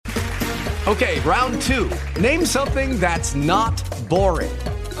Okay, round two. Name something that's not boring.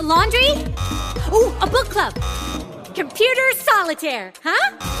 A laundry? Ooh, a book club. Computer solitaire,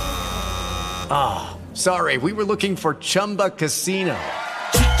 huh? Ah, sorry, we were looking for Chumba Casino.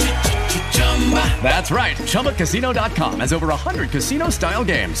 That's right. ChumbaCasino.com has over 100 casino-style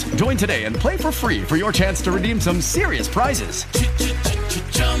games. Join today and play for free for your chance to redeem some serious prizes.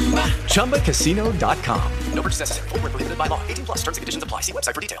 ChumbaCasino.com. No purchase necessary. Void where prohibited by law. 18 plus. Terms and conditions apply. See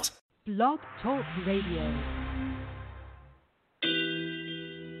website for details. Blog Talk Radio.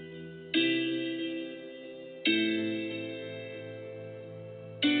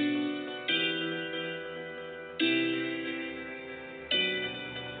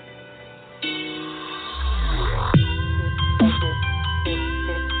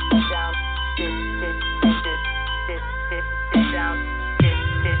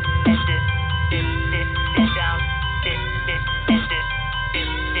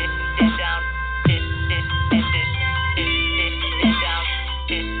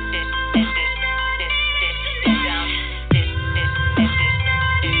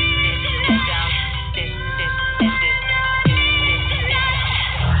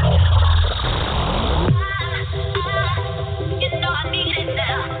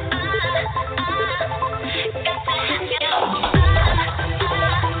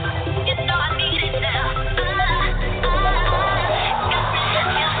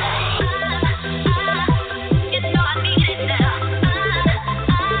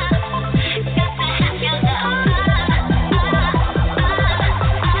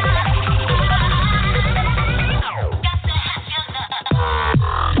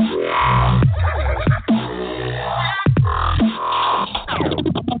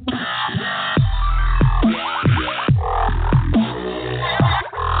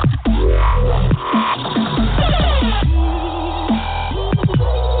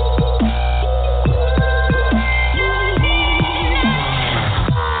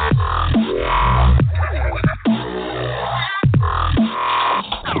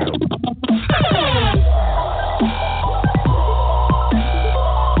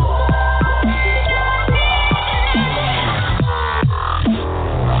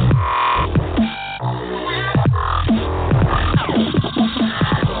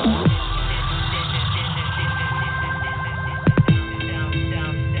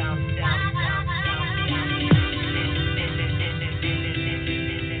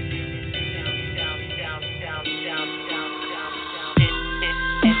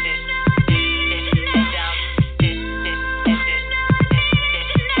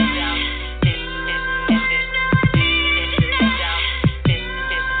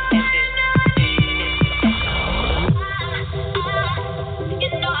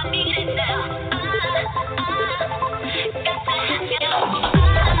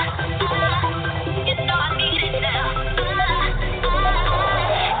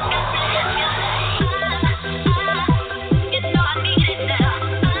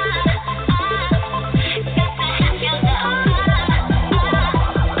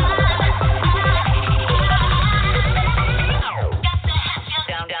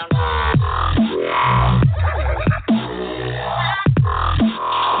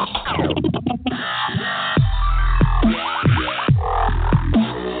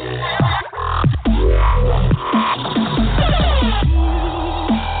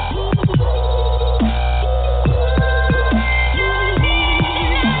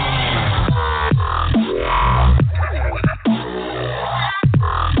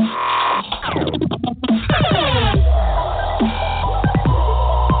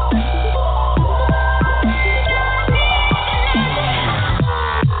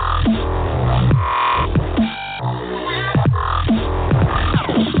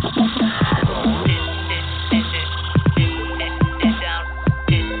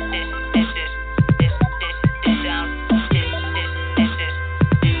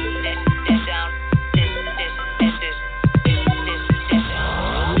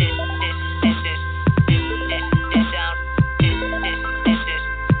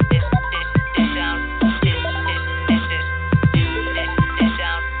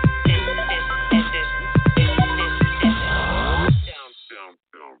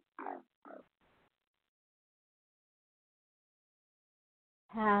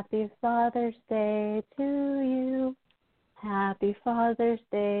 Happy Father's Day to you. Happy Father's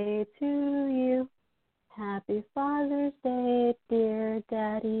Day to you. Happy Father's Day, dear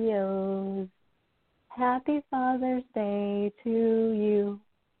Daddy-O's. Happy Father's Day to you.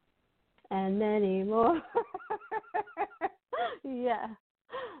 And many more. Yeah.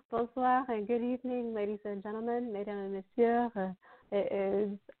 Bonsoir and good evening, ladies and gentlemen, mesdames et messieurs. It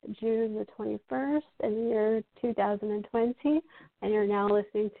is June the 21st in the year 2020, and you're now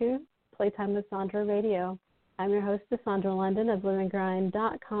listening to Playtime with Sandra Radio. I'm your host, Sandra London of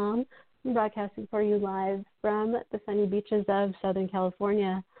LiveandGrind.com. I'm broadcasting for you live from the sunny beaches of Southern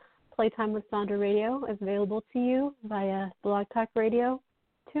California. Playtime with Sandra Radio is available to you via Blog Talk Radio,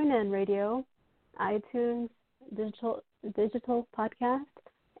 TuneIn Radio, iTunes, digital podcast,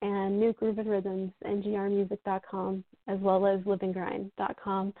 and New Groove and Rhythms, ngrmusic.com, as well as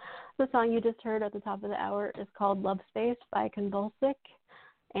liveandgrind.com. The song you just heard at the top of the hour is called Love Space by Convulsic,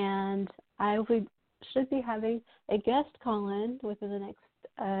 and should be having a guest call in within the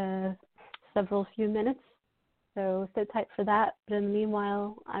next several few minutes, so sit tight for that. But in the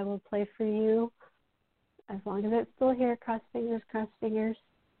meanwhile, I will play for you, as long as it's still here, cross fingers,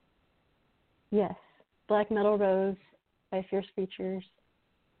 yes, Black Metal Rose by Fierce Creatures.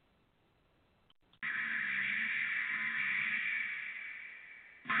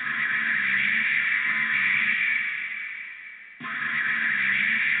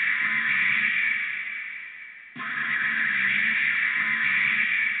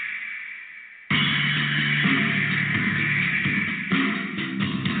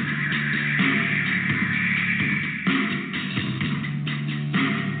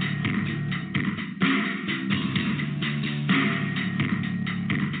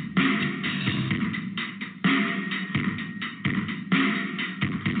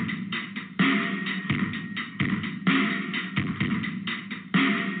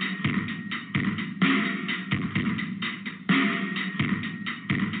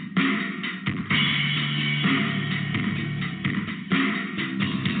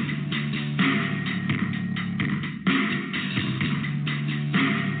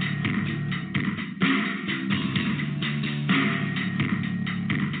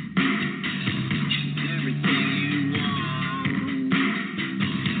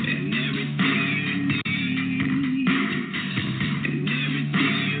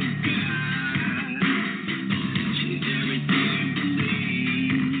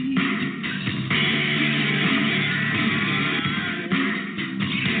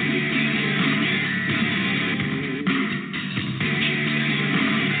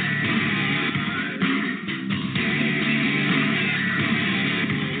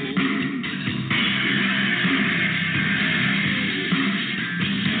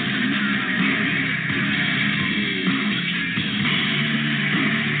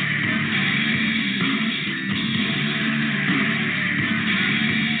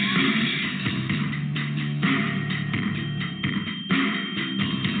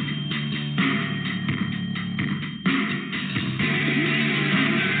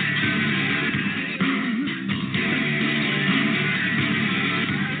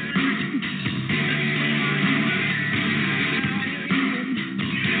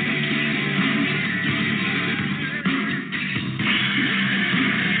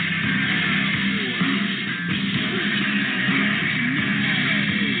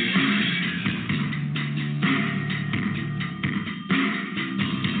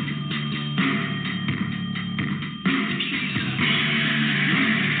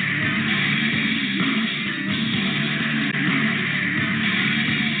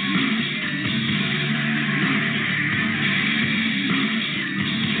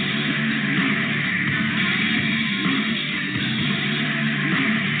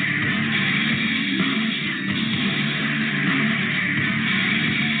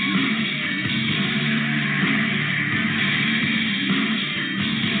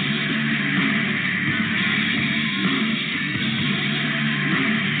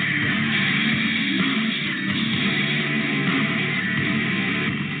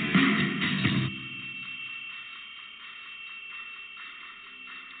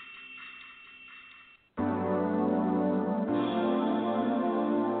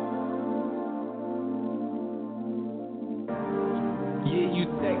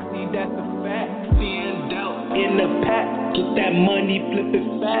 that's a fact. Stand out in the pack, get that money, flip it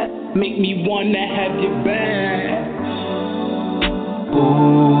fast, make me wanna have your back.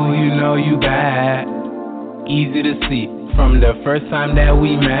 Ooh, you know you bad, easy to see from the first time that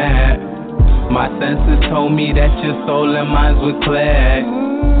we met. My senses told me that your soul and minds would click.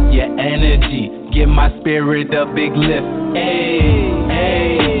 Your energy, give my spirit a big lift. Hey,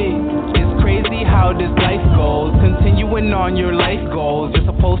 hey, it's crazy how this life goes. Continuing on your life goals, you're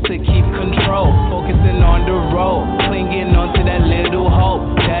supposed to keep control. Focusing on the road, clinging on to that little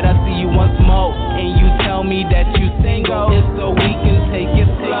hope that I see you once more. And you tell me that you single, it's so we can take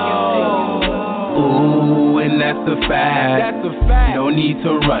it slow. Ooh, and that's a fact. No need need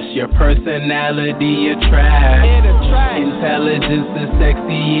to rush. Your personality attracts. Intelligence is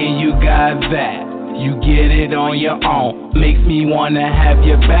sexy and you got that. You get it on your own, makes me wanna have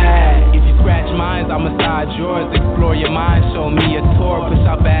your back. If you scratch minds, I'll massage yours. Explore your mind, show me a tour. Push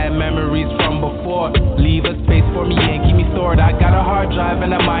out bad memories from before. Leave a space for me and keep me stored. I got a hard drive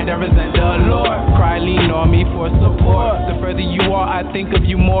and a mind that resent the Lord. Cry, lean on me for support. The further you are, I think of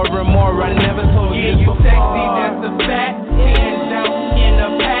you more and more. I never told you this before. Sexy, that's a fact. Hands out in a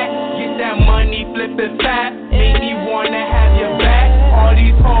pack. Get that money, flip it fast. Make me wanna have your back. All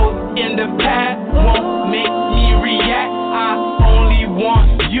these hoes in the past won't make me react. I only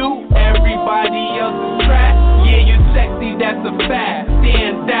want you. Everybody else is trash. Yeah, you sexy, that's a fact.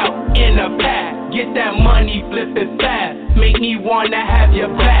 Stand out in a pack. Get that money, flip it fast. Make me wanna have your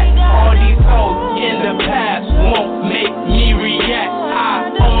back. All these hoes in the past won't make me react.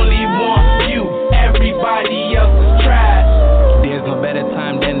 I only want you. Everybody else is trash. There's no better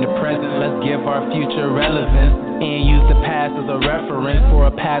time than the present. Let's give our future relevance and use the past as a reference for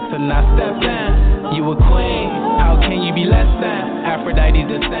a path to not step in. You a queen, how can you be less than Aphrodite's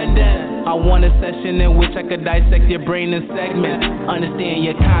descendant? I want a session in which I could dissect your brain in segments, understand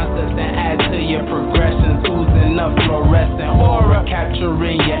your concepts and add to your progressions. Oozing up fluorescent aura,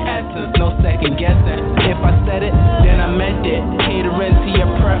 capturing your essence, no second guessing. If I said it, then I meant it. Catering to your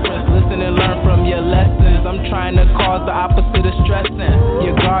preference, listen and learn from your lessons. I'm trying to cause the opposite of stressing.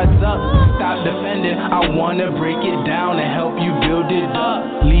 Your guard's up, stop defending. I wanna break it down and help you build it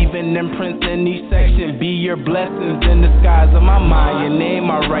up. Leaving imprints in each section, be your blessings in the skies of my mind. Your name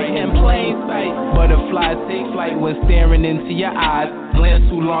I write in plain sight. Butterflies take flight when staring into your eyes. Glance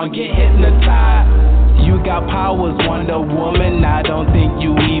too long, get hypnotized. You got powers, Wonder Woman, I don't think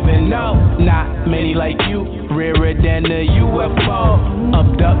you even know. Not many like you, rarer than a UFO.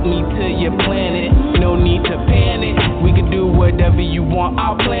 Abduct me to your planet, no need to panic. We can do whatever you want,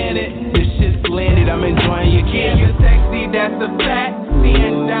 I'll plan it. This shit's landed, I'm enjoying your kiss. You're sexy, that's a fact.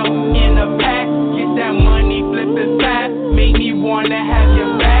 Stand out in a pack. Get that money, flip it fast. Make me wanna have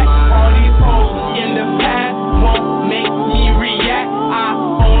your back. All these hoes in the past won't make me react. I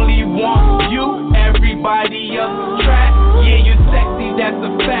only want you. Everybody else is trash. Yeah, you sexy, that's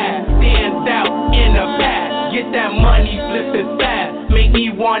a fact. Stand out in a pack. Get that money, flip it fast. Make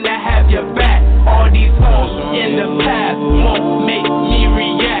me wanna have your back. All these hoes in the past won't make me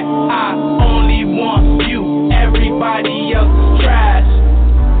react. I only want you. Everybody else is trash.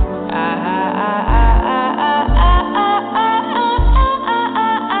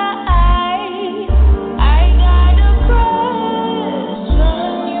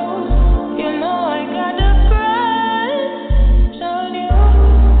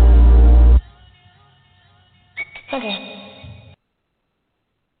 Okay.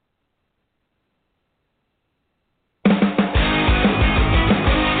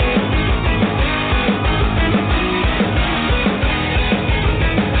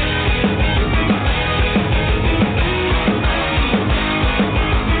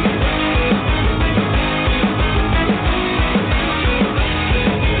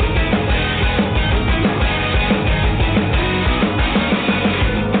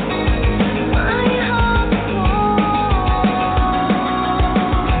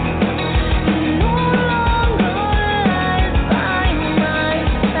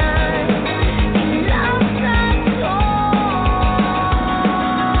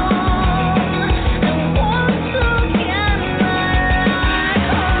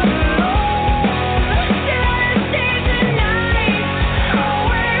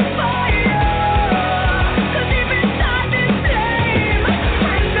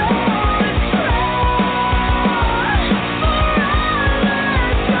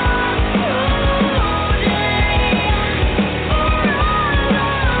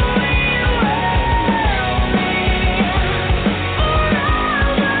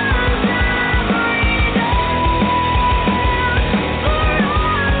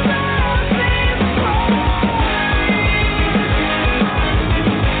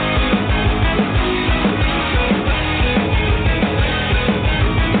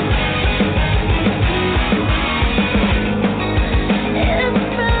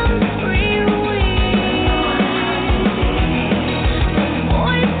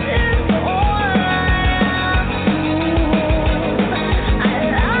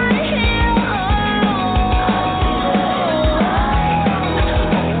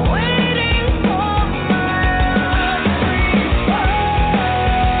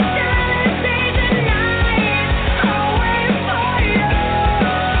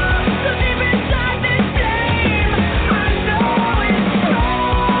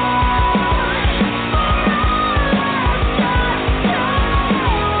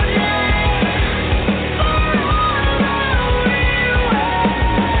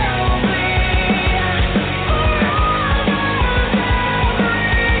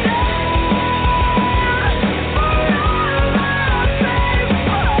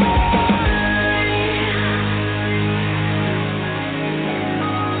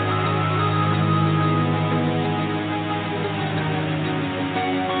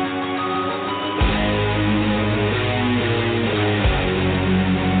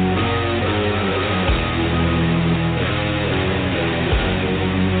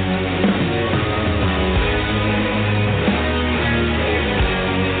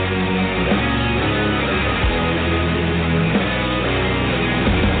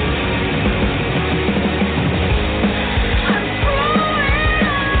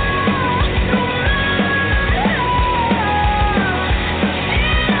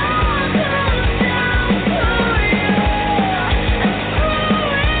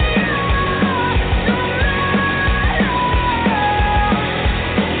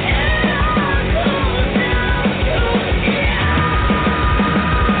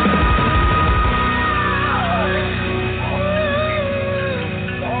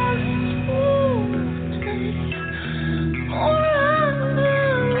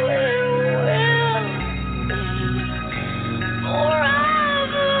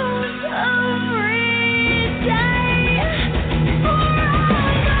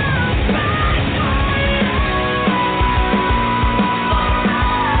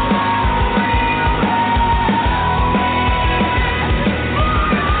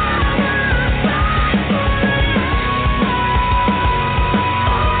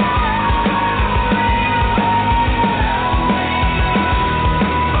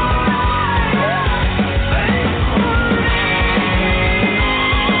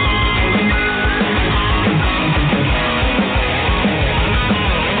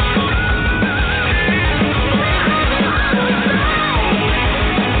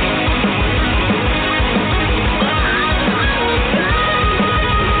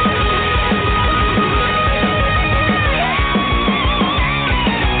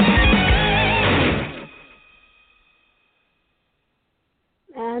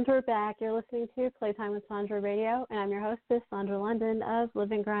 And we're back. You're listening to Playtime with Sandra Radio, and I'm your hostess, Sandra London of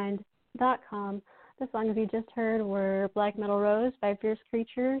LivingGrind.com. The songs you just heard were Black Metal Rose by Fierce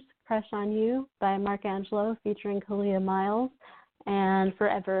Creatures, Crush on You by Mark Angelo featuring Kalia Miles, and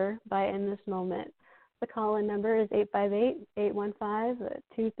Forever by In This Moment. The call-in number is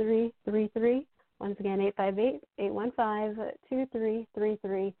 858-815-2333. Once again,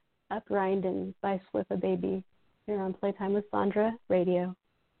 858-815-2333. Up Grindin' by Swiffa Baby. Here on Playtime with Sandra Radio.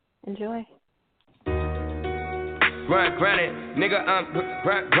 Enjoy. Grind it, nigga, I'm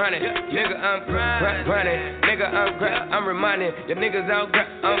grinding, nigga, I'm grinding, nigga, I'm reminding the niggas out,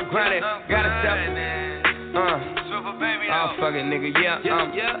 I'm grinding, gotta stop, oh fuck it, nigga, yeah,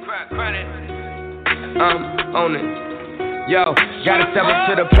 I'm on it. Yo, gotta step up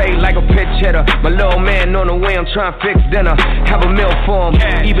to the plate like a pitch hitter. My little man on the way, I'm trying to fix dinner. Have a meal for him,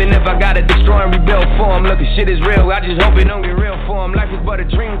 even if I gotta destroy and rebuild for him. Look, the shit is real, I just hope it don't get real for him. Life is but a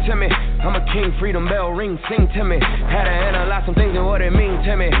dream to me. I'm a king, freedom bell ring, sing to me. Had to analyze some things and what it mean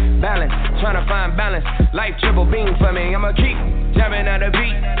to me. Balance, trying to find balance. Life triple beam for me. I'ma keep jamming at the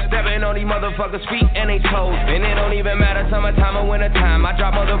beat, stepping on these motherfuckers' feet and they toes. And it don't even matter summertime or wintertime. I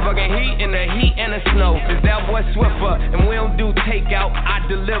drop motherfucking heat in the heat and the snow. It's that boy Swiffer, and we don't do takeout, I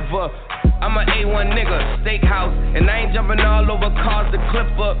deliver. I'm a A1 nigga, steakhouse, and I ain't jumping all over cars to clip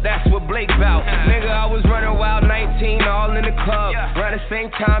up, that's what Blake bout. Nigga, I was running wild 19, all in the club. Around the same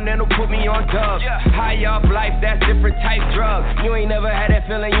time, they don't put me on dubs. High off life, that's different type drugs. You ain't never had that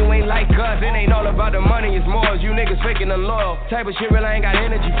feeling, you ain't like us. It ain't all about the money, it's more you niggas faking the loyal. Type of shit, really ain't got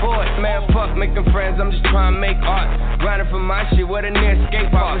energy for it. Man, fuck making friends, I'm just trying to make art. Grinding for my shit, what a near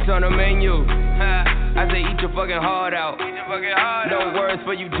skate park. What's on the menu? I say eat your fucking heart out. No words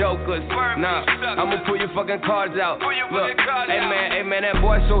for you jokers. Nah, I'ma pull your fucking cards out. Look, hey man, that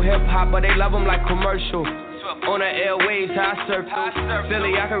boy so hip hop, but they love him like commercial. On the airwaves, how I surf through.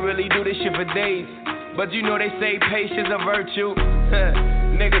 Silly, I can really do this shit for days. But you know they say patience a virtue.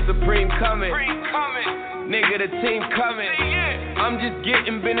 Nigga Supreme coming. Nigga, the team coming. I'm just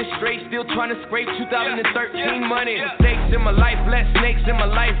getting been straight, still trying to scrape 2013 money. Mistakes in my life, let snakes in my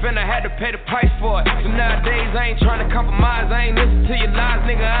life, and I had to pay the price for it. So nowadays, I ain't trying to compromise, I ain't listen to your lies,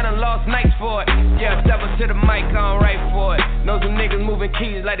 nigga, I done lost nights for it. Yeah, step up to the mic, I don't write for it. Know some niggas moving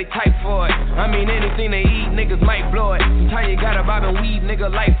keys like they type for it. I mean, anything they eat, niggas might blow it. Sometimes you gotta bob and weed, nigga,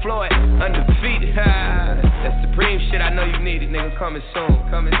 like Floyd. Undefeated, that's supreme shit, I know you need it, nigga, coming soon.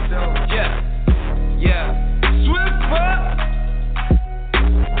 Yeah, Swiffer,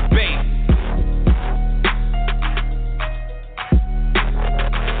 babe.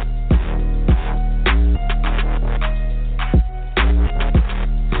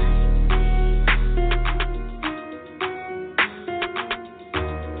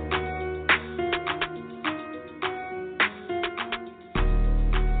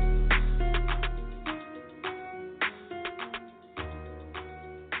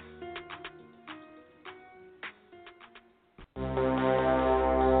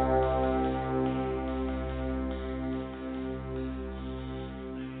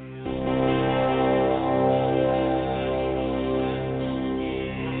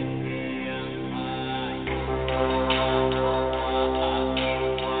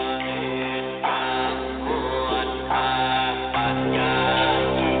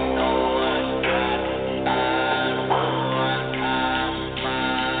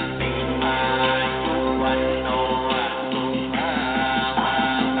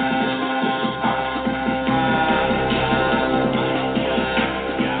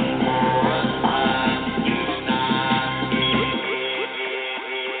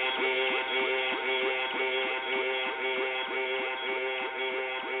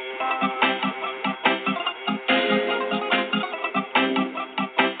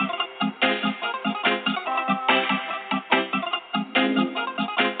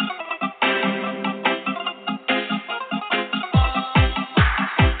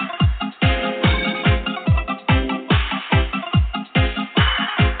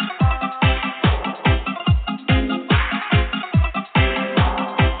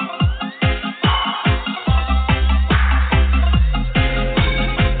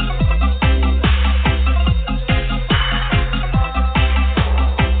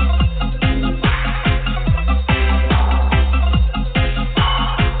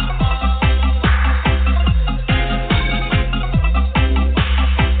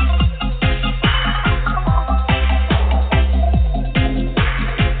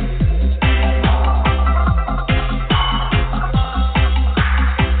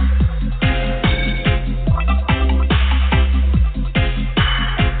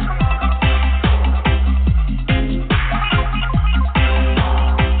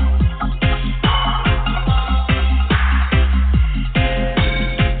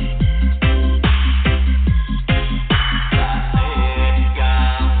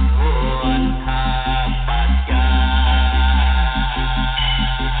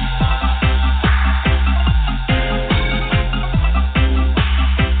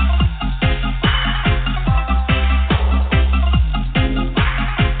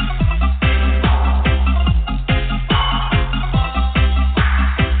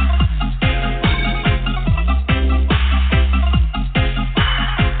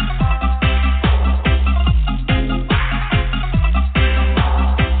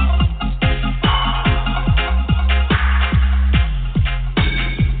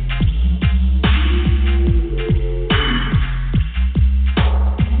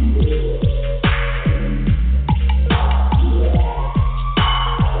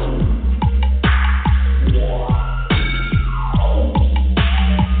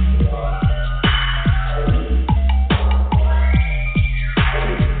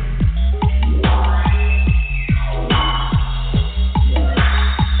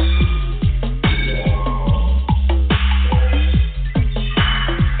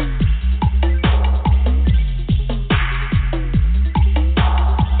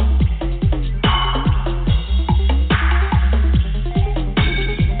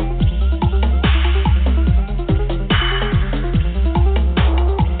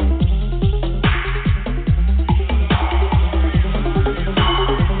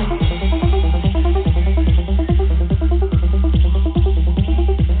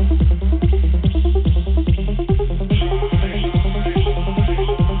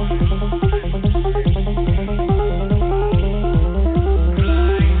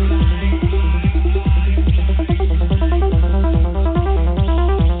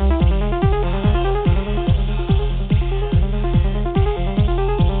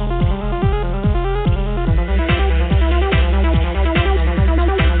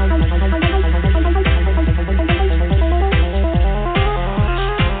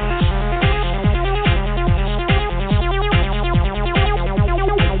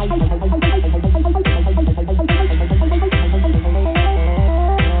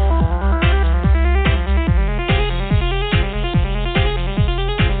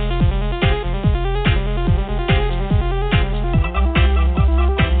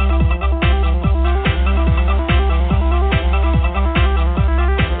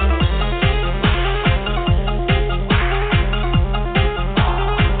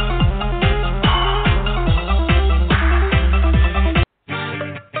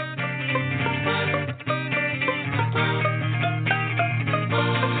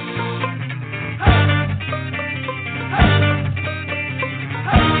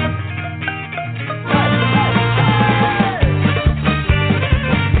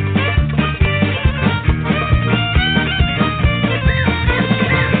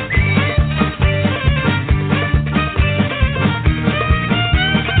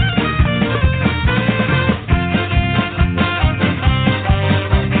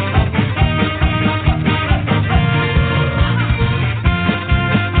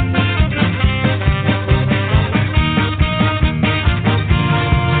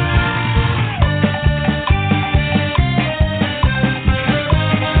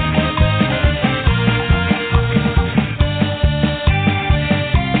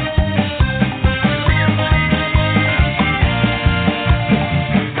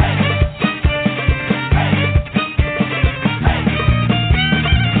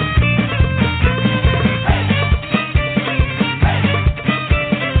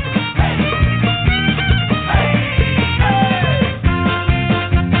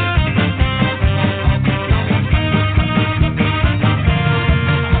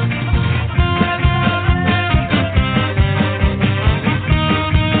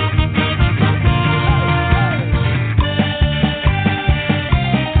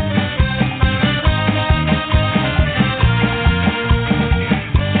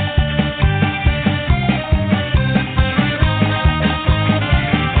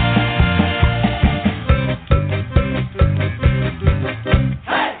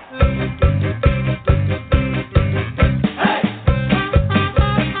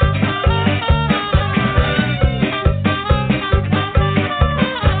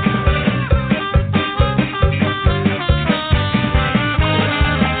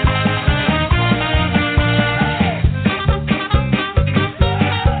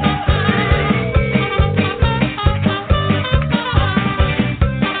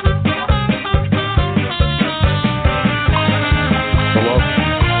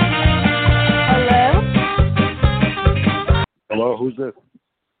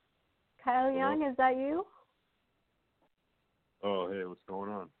 Kyle Young, is that you? Oh, hey, what's going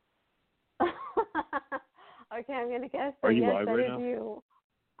on? Okay, I'm going to guess Are you yes, live that right is now? you.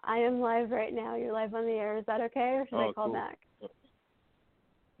 I am live right now. You're live on the air. Is that okay, or should I call cool. back?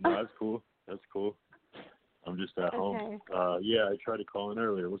 No, that's cool. That's cool. I'm just at home. Yeah, I tried to call in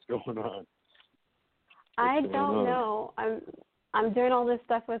earlier. What's going on? I don't know. I'm doing all this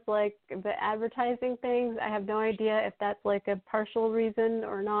stuff with like the advertising things. I have no idea if that's like a partial reason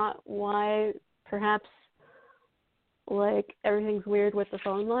or not. Why perhaps like everything's weird with the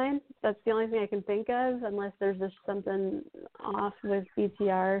phone line. That's the only thing I can think of, unless there's just something off with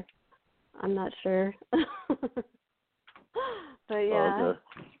BTR. I'm not sure. But yeah.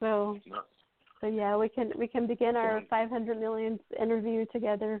 So yeah, we can begin our 500 millionth interview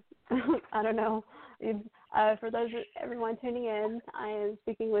together. I don't know. For everyone tuning in, I am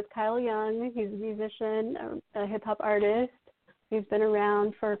speaking with Kyle Young. He's a musician, a hip hop artist. He's been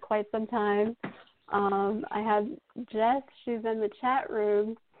around for quite some time. I have Jess. She's in the chat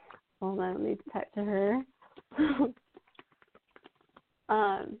room. Hold on, let me talk to her.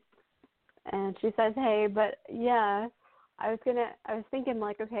 And she says, "Hey," but yeah, I was thinking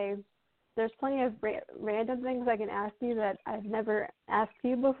like, okay, there's plenty of random things I can ask you that I've never asked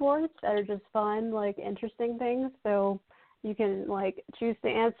you before that are just fun, like interesting things. So you can like choose to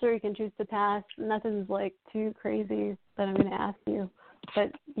answer, you can choose to pass. Nothing's like too crazy that I'm going to ask you.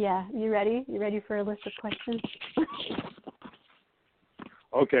 But yeah, you ready? You ready for a list of questions?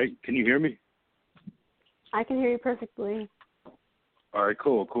 Okay, can you hear me? I can hear you perfectly. All right,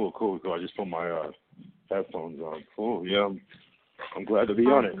 cool. I just put my headphones on. Cool, yeah. I'm glad to be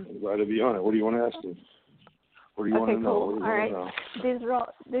on it. What do you want to ask me? What do you want to know? Cool. All right. These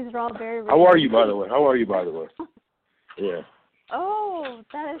are all very. How are you, by the way? Yeah. Oh,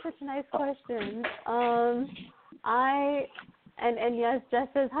 that is such a nice question. And yes, Jess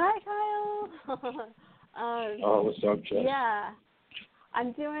says hi, Kyle. What's up, Jess? Yeah,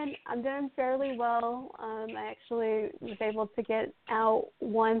 I'm doing fairly well. I actually was able to get out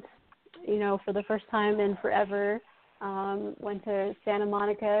once, for the first time in forever. Went to Santa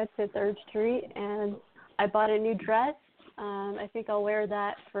Monica to 3rd Street, and I bought a new dress. I think I'll wear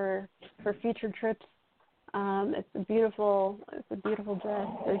that for future trips. It's a beautiful dress.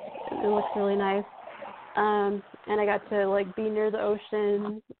 It looks really nice. And I got to like be near the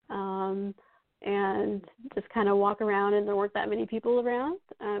ocean, and just kind of walk around, and there weren't that many people around.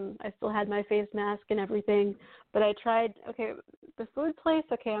 I still had my face mask and everything, but I tried. Okay, the food place.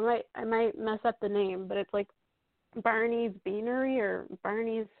 Okay, I might mess up the name, but it's like Barney's Beanery or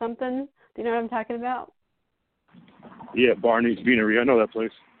Barney's something. Do you know what I'm talking about? Yeah, Barney's Beanery. I know that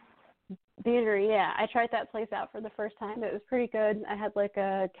place. Beanery, yeah. I tried that place out for the first time. It was pretty good. I had like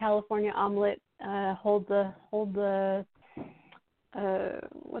a California omelet, hold the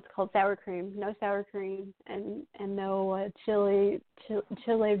what's it called, sour cream. No sour cream and no chili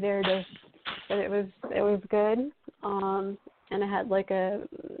verde. But it was good. And I had like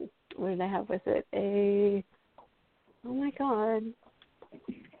what did I have with it? Oh my God,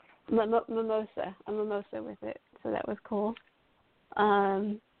 mimosa. A mimosa with it. So that was cool.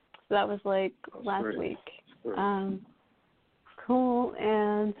 So that was like last week. Cool.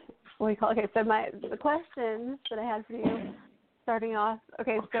 And what do you call? Okay, so the questions that I had for you, starting off.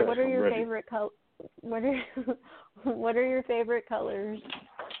 Okay, so what are your favorite What are your favorite colors?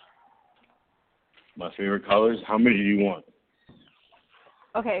 My favorite colors? How many do you want?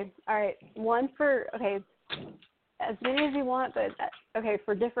 Okay, all right. One for as many as you want, but okay,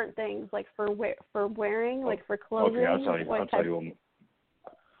 for different things, like for wearing, like for clothing. Okay, I'll tell you one.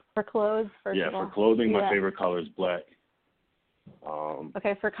 For clothes, first of all. Yeah, for clothing, my favorite color is black.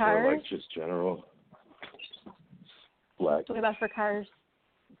 Okay, for cars? Like just general. Black. What about for cars?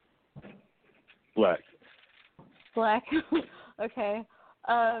 Black. Black? Okay.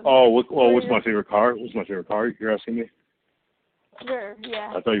 What's my favorite car? What's my favorite car? You're asking me? Sure,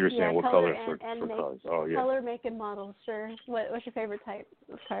 yeah. I thought you were saying what color for make, cars. Oh, yeah. Color, make, and model, sure. What's your favorite type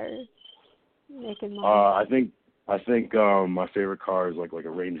of car? Make and model. I think my favorite car is like a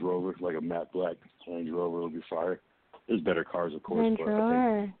Range Rover, like a matte black Range Rover would be fire. There's better cars, of course, but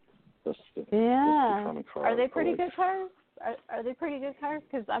I think that's the kind of car. Are they pretty good cars? Are they pretty good cars?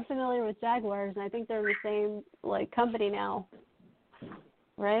 Because I'm familiar with Jaguars, and I think they're the same like company now,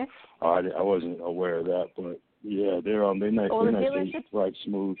 right? I wasn't aware of that, but yeah, they're nice. They're nice, right,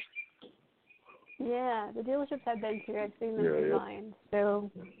 smooth. Yeah, the dealerships I've been to, I've seen them combined. So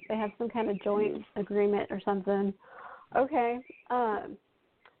they have some kind of joint agreement or something. Okay.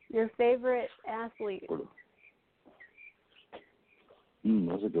 Your favorite athlete?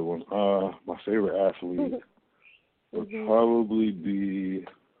 That's a good one. My favorite athlete would probably be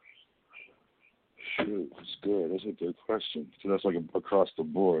Shoot, that's good. That's a good question. So that's like across the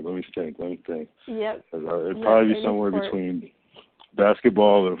board. Let me think. Yep. It'd probably be somewhere between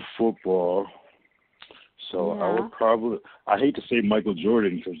basketball and football. So I would probably, I hate to say Michael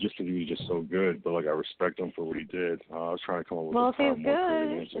Jordan because he was just so good, but like I respect him for what he did. I was trying to come up with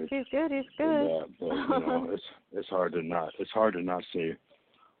if he's good, he's good. But it's hard to not say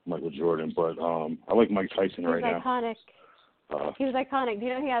Michael Jordan, but I like Mike Tyson right now. Iconic. He was iconic. Do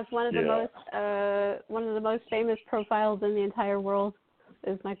you know he has one of the most famous profiles in the entire world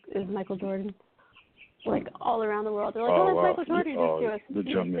is Michael Jordan. Like all around the world, they're like, "Oh, that's Michael Jordan." The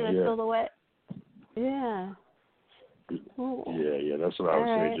jumpman, silhouette. Yeah. Cool. Yeah. That's what I would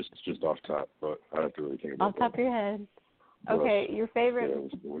say, just off top, but I have to really think about off top of your head. Okay, your favorite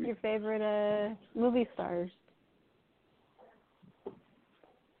movie stars.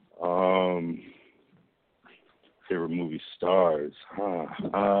 Favorite movie stars, huh?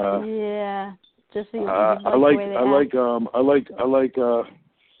 Yeah. Just so you I like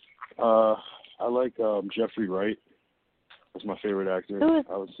Jeffrey Wright. That's my favorite actor.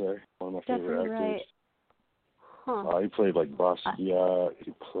 I would say one of my favorite actors. Wright. Huh. He played like Basquiat.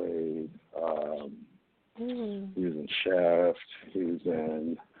 He played. He was in Shaft.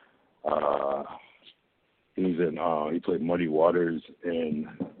 He played Muddy Waters in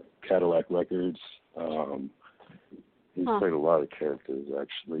Cadillac Records. He's played a lot of characters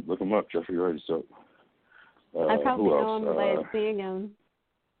actually. Look him up, Jeffrey Wright. So. I probably know him by seeing him.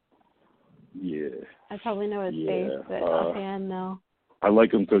 Yeah. I probably know his face, but offhand, no. I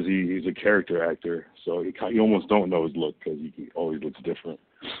like him because he's a character actor, so you almost don't know his look because he always looks different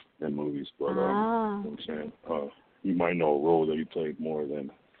in movies. But you know what I'm saying, you might know a role that he played more than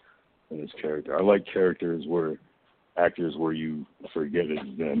his character. I like characters actors where you forget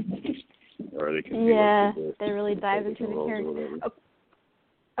it's them, or they can be they really dive into the character.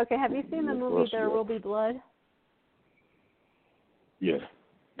 Okay, have you seen the movie There Will Be Blood? Yeah.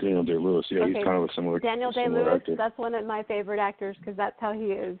 Daniel Day-Lewis, he's kind of a similar Daniel Day-Lewis, actor. That's one of my favorite actors because that's how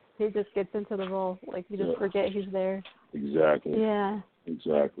he is. He just gets into the role. Like, you just forget he's there. Exactly. Yeah.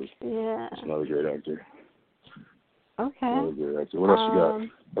 Exactly. Yeah. He's another great actor. Okay. Another great actor. What else you got?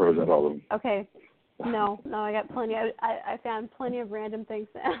 Or is that all of them? Okay. No, I got plenty. I found plenty of random things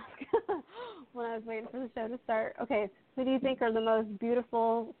to ask when I was waiting for the show to start. Okay, who do you think are the most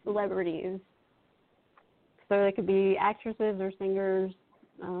beautiful celebrities? So they could be actresses or singers,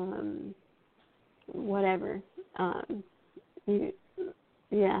 whatever.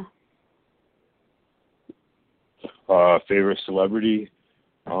 Yeah. Favorite celebrity?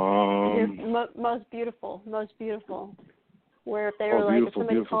 Most beautiful. Where if they were like, if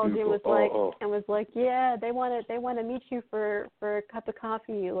somebody called you and was like, yeah, they want to meet you for a cup of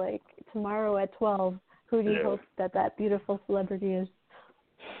coffee like tomorrow at 12. Who do you hope that beautiful celebrity is?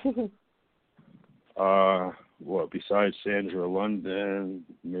 Besides Sandra London,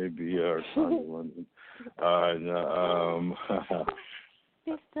 maybe Sandra London. I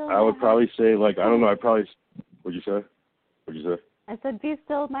would probably say like I don't know. What'd you say? I said, be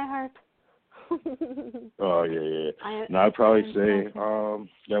still my heart. Oh yeah. I'd probably say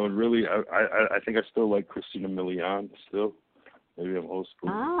that would really. I think I still like Christina Milian still. Maybe I'm old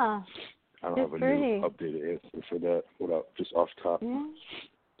school. I don't have a new updated answer for that. Without just off top. Yeah.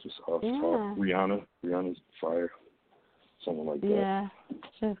 Just off top. Rihanna's fire. Something like that. Yeah,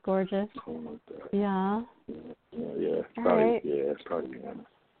 she's gorgeous. Something like that. Yeah. Yeah. Probably. Yeah, it's probably Rihanna.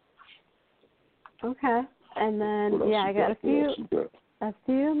 Okay, and then I got a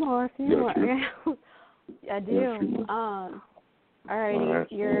few more. I do. Alrighty,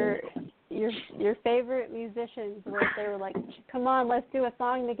 your favorite musicians, where if they were like, come on, let's do a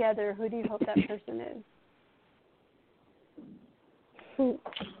song together, who do you hope that person is?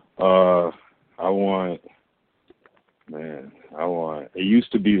 It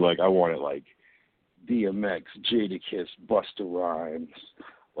used to be like I wanted like DMX, Jadakiss, Busta Rhymes,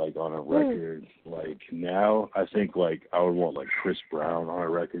 like on a record. Like now, I think like I would want like Chris Brown on a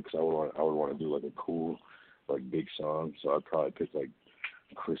record because I would want to do like a cool, like big song. So I'd probably pick like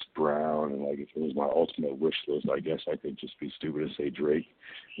Chris Brown, and like if it was my ultimate wish list, I guess I could just be stupid and say Drake.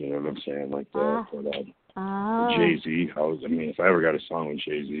 You know what I'm saying, like that. But Jay-Z, if I ever got a song with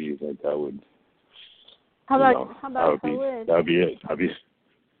Jay-Z, like that would. How about Khalid? That'd be it.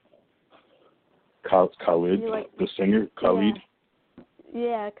 Khalid, the singer, Khalid.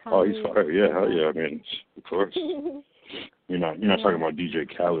 Yeah, Khalid. Oh, he's fire. Yeah, hell yeah. Of course. You're not talking about DJ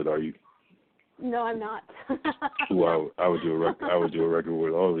Khaled, are you? No, I'm not. Well, I would do a record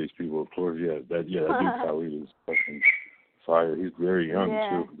with all these people, of course. That dude Khalid is fucking fire. He's very young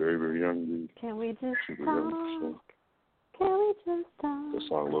too. Very, very young dude. Can we just talk? Can we just talk? The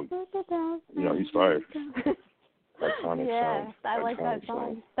song look. He's fired. Iconic yeah, song. I like that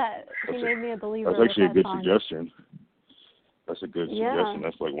song. That he made me a believer. That's actually a good song. suggestion. That's a good suggestion.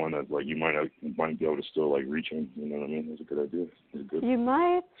 That's like one that like you might be able to still like reach him. You know what I mean? That's a good idea. It's good. You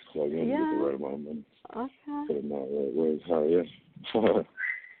might. Plug in, get the right amount of money. Okay. Put him out right ways. Hell yeah.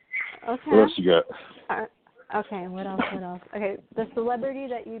 Okay. What else you got? Okay, what else? Okay, the celebrity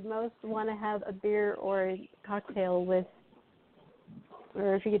that you'd most want to have a beer or a cocktail with,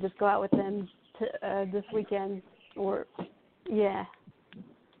 or if you could just go out with them this weekend, or, yeah.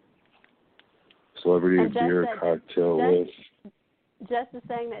 Celebrity beer cocktail with? Jess is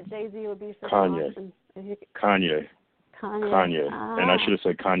saying that Jay-Z would be for Kanye. Kanye. Ah. And I should have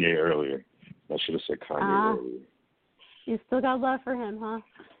said Kanye earlier. Earlier. You still got love for him, huh?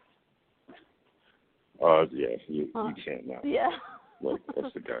 Yeah, you can't now. Yeah. Like,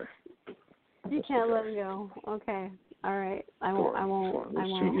 that's the guy. You can't let him go. Okay. All right. I won't.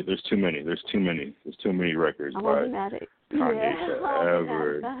 There's too many. There's too many records by Kanye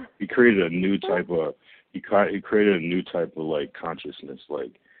forever. He created a new type of. He created a new type of like consciousness,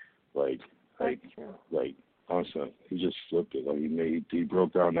 like awesome. He just flipped it. Like he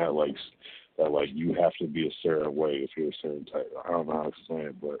broke down that you have to be a certain way if you're a certain type. I don't know how to explain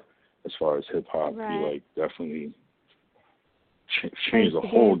it, but as far as hip hop, he like definitely changed the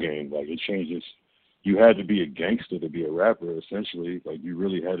whole game. Like it changes. You had to be a gangster to be a rapper, essentially. Like you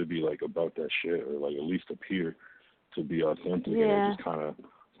really had to be like about that shit, or like at least appear to be authentic. Yeah. And it just kind of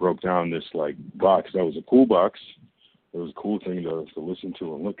broke down this like box that was a cool box. It was a cool thing to listen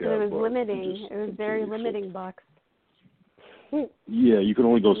to and look at. It was limiting. It was very limiting box. Yeah, you can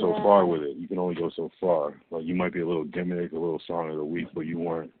only go so far with it. You can only go so far. Like you might be a little gimmick, a little song of the week, but you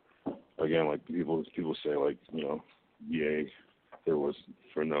weren't. Again, like people say, like yay,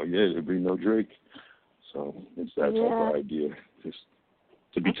 there'd be no Drake. So it's that type of idea, just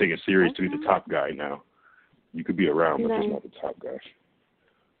to be taken serious, to be the top guy now. You could be around, but just not the top guy.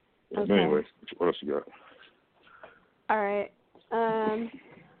 Yeah, okay. But anyways, what else you got? All right.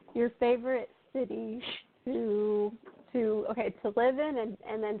 Your favorite city to live in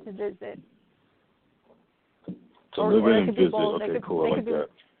and then to visit. To live in and visit. Okay, cool. I like that.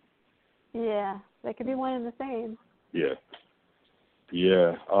 Yeah, that could be one and the same. Yeah.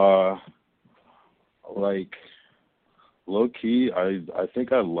 Like low key, I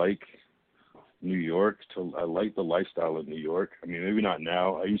think I like New York. I like the lifestyle of New York. I mean, maybe not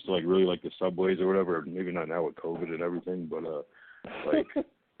now. I used to like really like the subways or whatever. Maybe not now with COVID and everything, but like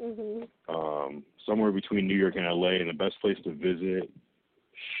somewhere between New York and LA, and the best place to visit.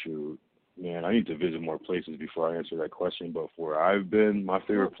 Shoot, man, I need to visit more places before I answer that question. But for where I've been, my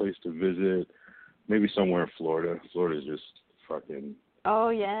favorite place to visit, maybe somewhere in Florida. Florida's just fucking. Oh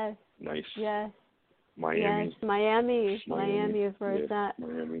yes. Nice. Yes. Miami. Yes, Miami. Miami is where it's at.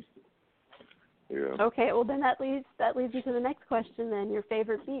 Miami. Yeah. Okay, well then that leads me to the next question then. Your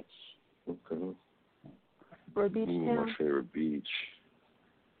favorite beach. Okay. Or beach town. My favorite beach.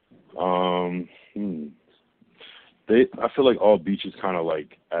 I feel like all beaches kind of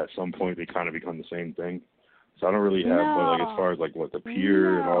like at some point they kind of become the same thing. So I don't really have, but like as far as like what the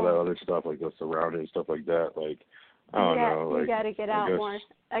pier and all that other stuff, like the surrounding stuff like that, like I don't know. Like, you got to get out more.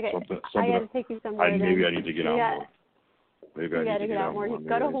 Okay, something I got to take you somewhere. Maybe I need to get out more. Maybe I need to get out more.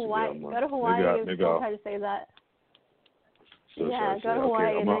 Go to Hawaii. Go to Hawaii. Maybe I'll try to say that. Go to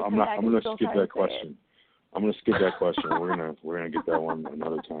Hawaii. Okay, I'm gonna skip that question. I'm gonna skip that question. We're gonna get that one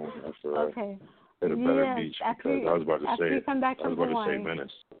another time after I hit a better beach, because I was about to say it. I was about to say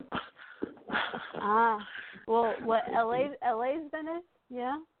Venice. Well, what LA's Venice?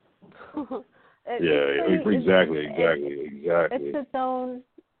 Yeah. Exactly. It's its own.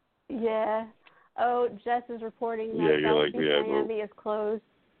 Yeah. Oh, Jess is reporting that South Beach Miami is closed.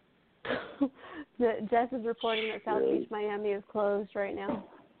 Jess is reporting that South Beach Miami is closed right now.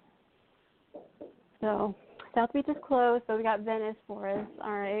 So South Beach is closed, so we got Venice for us.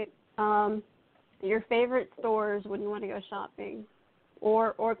 All right. Your favorite stores when you want to go shopping,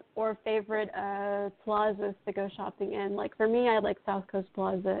 or favorite plazas to go shopping in. Like for me, I like South Coast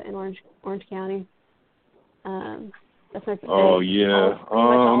Plaza in Orange County. That's my favorite. Oh yeah.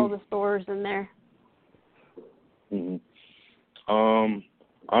 All the stores in there.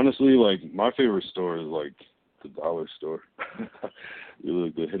 Honestly, like my favorite store is like the dollar store.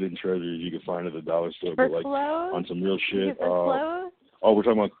 The hidden treasures you can find at the dollar store, for but like clothes? On some real shit. Clothes? Oh, we're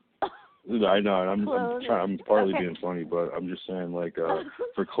talking about. I know. I'm partly being funny, but I'm just saying like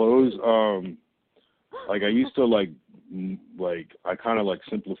for clothes. Like I used to like I kind of like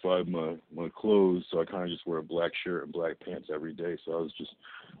simplified my clothes, so I kind of just wear a black shirt and black pants every day. So I was just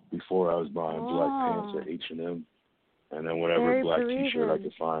before I was buying black pants at H&M. and then whatever Very black Parisian. T-shirt I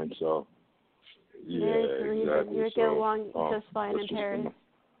could find. So yeah, Very exactly. You would get along just fine in Paris.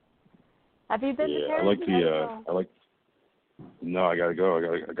 Have you been to Paris? No, I gotta go.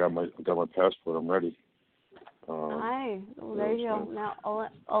 I got my passport. I'm ready. Well, there you go. Now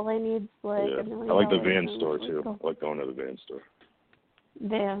all I need is like $1 million. I like the van store too. I like going to the van store.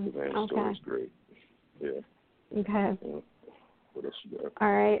 The van store is great. Yeah. Okay. Yeah. What else you got?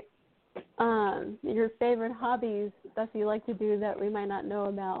 All right. Your favorite hobbies, stuff you like to do that we might not know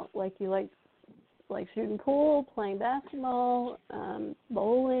about, like you like shooting pool, playing basketball,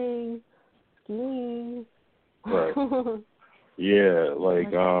 bowling, skiing. Right. Yeah,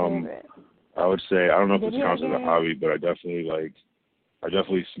 like I would say, I don't know if this counts as a hobby, but I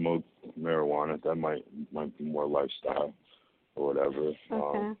definitely smoke marijuana. That might be more lifestyle or whatever.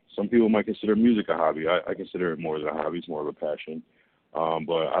 Okay. Some people might consider music a hobby. I consider it more than a hobby. It's more of a passion.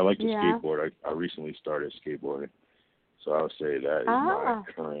 But I like to skateboard. I recently started skateboarding, so I would say that is my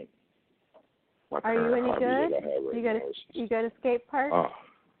current Are you any hobby good? that I have right now. You go to skate parks?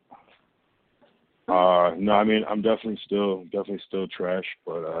 No, I mean I'm definitely still trash,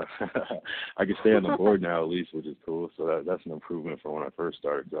 but I can stay on the board now at least, which is cool. So that's an improvement from when I first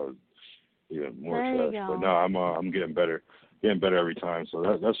started. 'Cause I was even more trash. But no, I'm getting better every time. So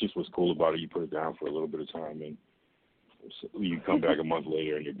that's just what's cool about it. You put it down for a little bit of time, and you come back a month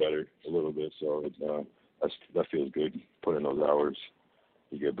later and you're better a little bit. So that feels good. Put in those hours,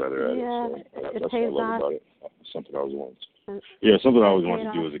 you get better at it. So that's what I love about it. Something I always wanted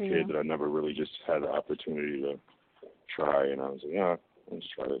to do as a kid that I never really just had the opportunity to try. And I was like, let's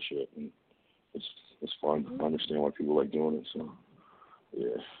try that shit. And it's fun. I understand why people like doing it. So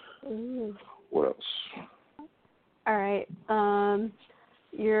yeah. What else? All right.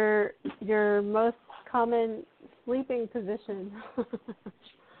 Your most common sleeping position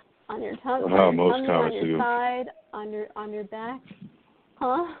on your tummy, on your side, on your back,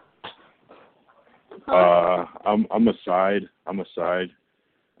 huh? I'm a side.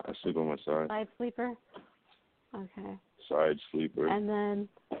 I sleep on my side. Side sleeper. Okay. Side sleeper. And then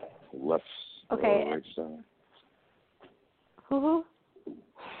left. Okay. Right side.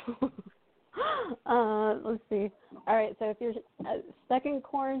 Let's see. All right, so if you're stuck in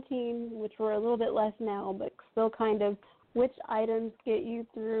quarantine, which we're a little bit less now, but still kind of, which items get you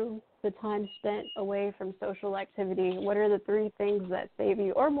through the time spent away from social activity? What are the 3 things that save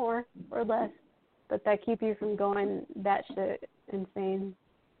you, or more, or less, but that keep you from going batshit insane?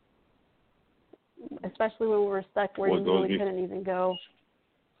 Especially when we're stuck where you really couldn't even go.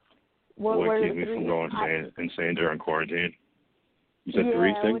 What keeps me from going insane during quarantine? You said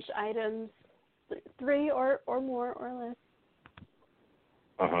 3 things? Which items? 3 or more or less.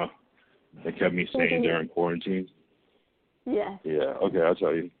 That kept me sane during quarantine? Yes. Yeah, okay, I'll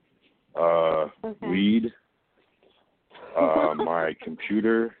tell you. Weed, my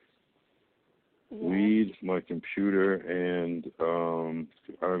computer, my computer, and I don't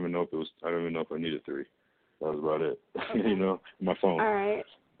even know if I needed 3. That was about it. Okay. My phone. All right.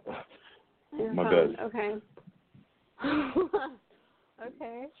 My bed. Okay.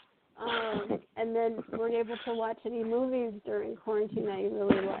 Okay. And then were you able to watch any movies during quarantine that you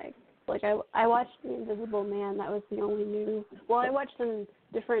really liked? Like I watched The Invisible Man. That was the only new. Well, I watched some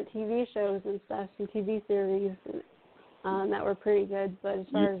different TV shows and stuff, some TV series that were pretty good. But as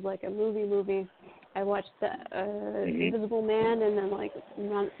far as like a movie, I watched the Invisible Man and then like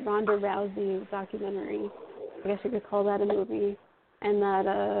Ronda Rousey documentary. I guess you could call that a movie. And that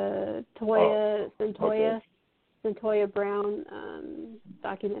Centoya Brown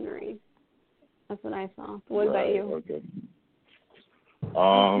documentary. That's what I saw. What about you? Okay.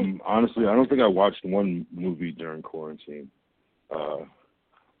 Honestly, I don't think I watched one movie during quarantine. But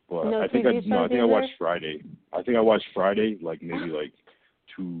I think I watched Friday. I think I watched Friday maybe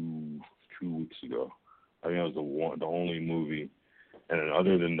 2 weeks ago. I think that was the only movie. And then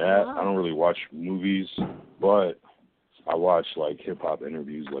other than that, I don't really watch movies, but I watch hip hop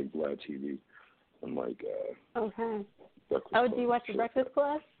interviews like Vlad TV and Okay. Breakfast Club. Do you watch the Breakfast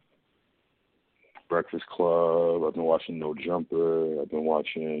Club? Breakfast Club. I've been watching No Jumper. I've been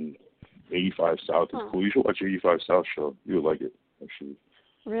watching 85 South. It's cool. You should watch 85 South show. You would like it, actually.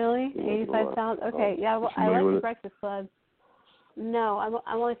 Really? 85 South? Okay. I like the Breakfast Club. No, I'm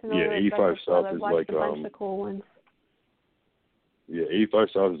only familiar with 85 Breakfast South Club. I've is watched a bunch of cool ones. Yeah, 85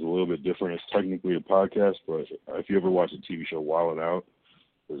 South is a little bit different. It's technically a podcast, but if you ever watch the TV show Wild 'N Out,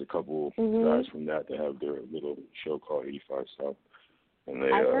 there's a couple guys from that have their little show called 85 South. And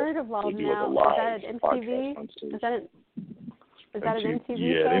I've heard of Wild 'N Out. Is that an MTV? Is that an MTV show?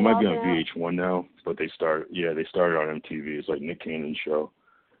 Yeah, they might be on VH1 now, but they started on MTV. It's like Nick Cannon's show.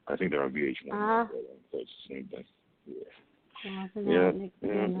 I think they're on VH1 now, but it's the same thing. Yeah,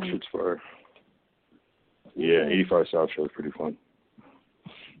 shit's fire. Yeah, 85 South show is pretty fun.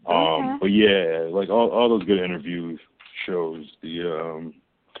 But yeah, like all those good interview shows. The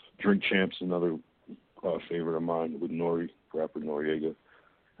Drink Champs, another favorite of mine with rapper Noriega,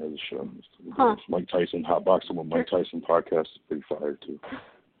 has a show. Mike Tyson, Hot Boxing with Mike Tyson podcast is pretty fire too.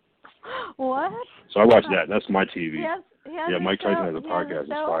 What? So I watch that. That's my TV. He has Mike Tyson has a podcast. It's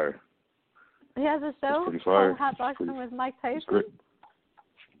fire. He has a show called Hot Boxing with Mike Tyson? It's great.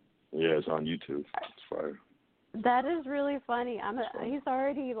 Yeah, it's on YouTube. It's fire. That is really funny. He's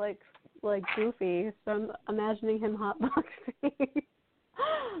already like goofy, so I'm imagining him hotboxing.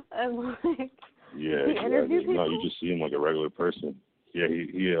 And like, he interview people? No, you just see him like a regular person. Yeah,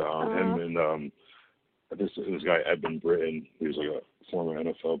 him and this guy Edmund Britton, he was like a former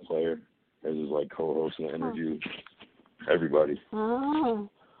NFL player, as his like co-host in the interview. Everybody. Oh.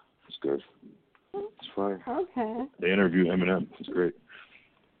 It's good. It's fire. Okay. They interview Eminem. It's great.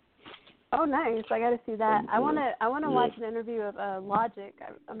 Oh, nice! I got to see that. I want to watch an interview of Logic.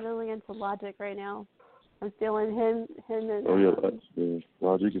 I'm really into Logic right now. I'm feeling him and. Oh yeah,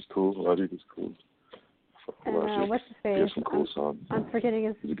 Logic is cool. And what's his face? He has some cool songs. I'm forgetting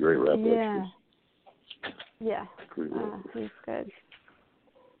his. He's a great rapper. Yeah. Yeah. He's good.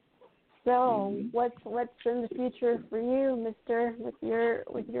 So, what's in the future for you, Mister,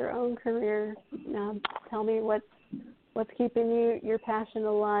 with your own career? Now, tell me what's keeping your passion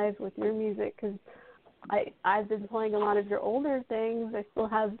alive with your music? Because I've been playing a lot of your older things. I still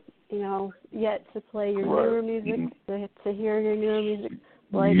have yet to play your newer music, to hear your newer music.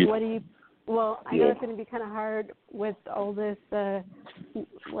 Like, what do you? Well, I know it's going to be kind of hard with all this,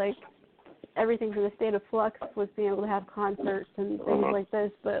 like everything's in a state of flux with being able to have concerts and things like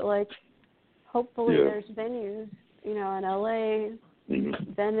this. But like, hopefully there's venues, in LA,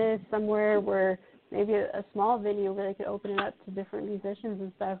 Venice, somewhere where. Maybe a small venue where they could open it up to different musicians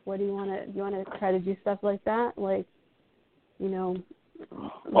and stuff. What do you want to? Do you want to try to do stuff like that, like, build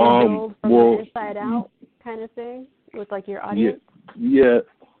from the inside out kind of thing with like your audience? Yeah.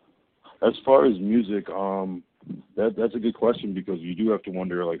 As far as music, that's a good question, because you do have to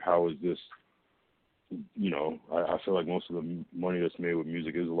wonder like, how is this? I feel like most of the money that's made with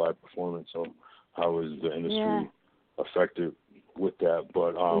music is a live performance. So how is the industry affected with that?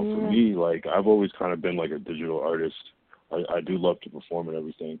 But for me, like, I've always kind of been like a digital artist. I do love to perform and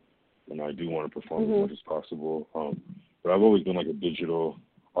everything, and I do want to perform as much as possible. But I've always been like a digital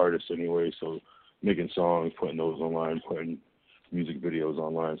artist anyway, so making songs, putting those online, putting music videos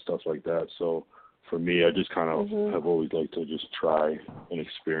online, stuff like that. So for me, I just kind of have always liked to just try and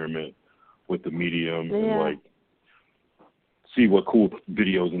experiment with the medium and like see what cool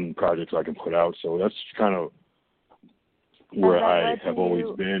videos and projects I can put out. So that's kind of where I have always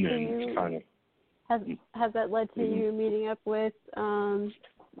been, and kind of. Has that led to you meeting up with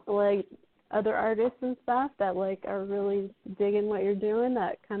like other artists and stuff that like are really digging what you're doing,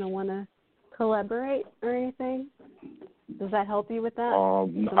 that kind of want to collaborate or anything? Does that help you with that?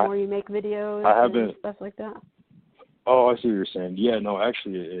 The more you make videos and stuff like that. Oh, I see what you're saying. Yeah, no,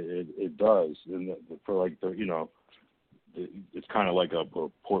 actually, it does. And for like the it's kind of like a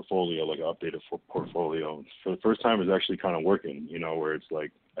portfolio, like an updated portfolio. For the first time, it's actually kind of working. Where it's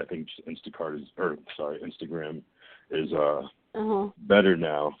like, I think Instagram is better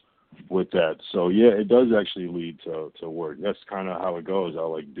now with that. So yeah, it does actually lead to work. That's kind of how it goes.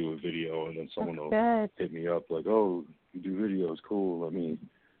 I'll like do a video, and then someone will hit me up like, "Oh, you do videos, cool. Let me,"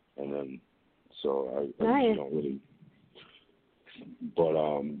 and then so I don't really.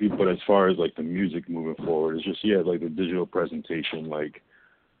 But as far as like the music moving forward, it's just like the digital presentation, like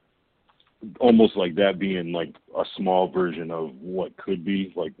almost like that being like a small version of what could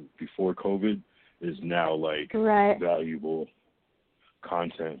be like before COVID is now like valuable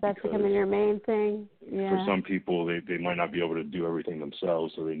content. That's becoming your main thing. Yeah. For some people, they might not be able to do everything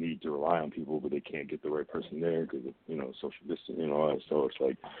themselves, so they need to rely on people, but they can't get the right person there because of social distancing and all that. So it's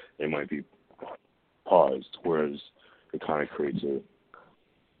like they might be paused, whereas it kind of creates a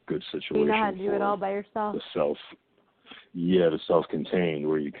good situation. You know how to do it all by yourself. The self-contained,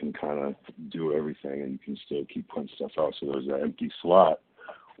 where you can kind of do everything and you can still keep putting stuff out. So there's that empty slot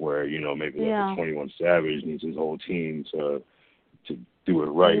where maybe like the 21 Savage needs his whole team to do it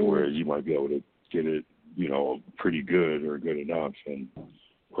right, whereas you might be able to get it pretty good or good enough and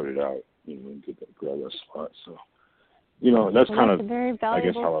put it out, and grab that spot. So that's kind of, I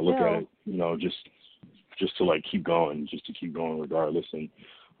guess, how I look at it. Just to like keep going regardless. And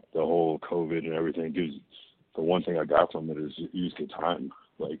the whole COVID and everything gives, the one thing I got from it is use the time,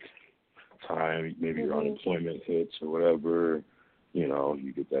 maybe your unemployment hits or whatever,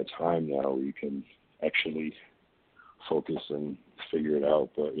 you get that time now where you can actually focus and figure it out.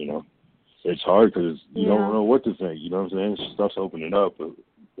 But, you know, it's hard because you don't know what to think. You know what I'm saying? Stuff's opening up, but,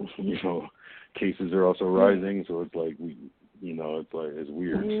 you know, cases are also rising. So it's like, it's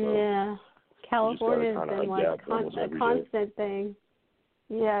weird. Yeah. So California's been like a constant day. thing.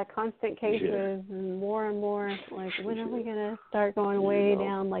 Yeah, constant cases and more. Like, when are we going to start going way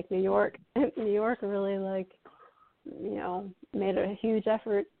down like New York? New York really, like, you know, made a huge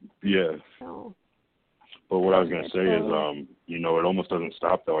effort. Yeah. So. But what I was going to say is, you know, it almost doesn't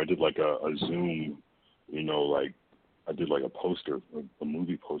stop, though. I did like a Zoom, you know, like I did like a poster, a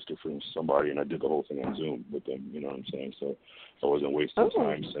movie poster for somebody, and I did the whole thing on Zoom with them, you know what I'm saying? So I wasn't wasting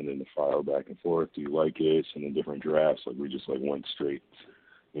time sending the file back and forth. Do you like it? Sending different drafts. Like, we just, like, went straight,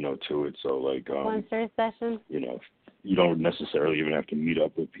 you know, to it. So, like, one straight session? You know, you don't necessarily even have to meet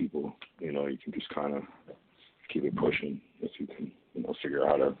up with people. You know, you can just kind of keep it pushing if you can, you know, figure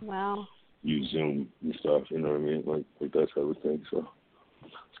out how to use Zoom and stuff, you know what I mean? Like that type of thing. So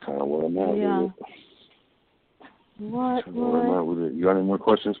it's kind of where I'm at with it. What? You got any more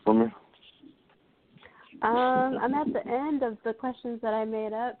questions for me? I'm at the end of the questions that I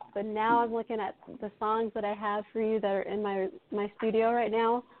made up, but now I'm looking at the songs that I have for you that are in my studio right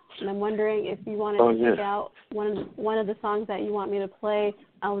now, and I'm wondering if you want to pick out one of the songs that you want me to play.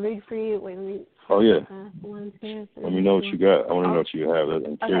 I'll read for you. Wait, let me. Oh, yeah. 1, 2, 3, let me know what you got. I want to know what you have.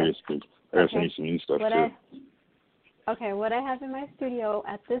 I'm curious because I got to send you some new stuff, too. What I have in my studio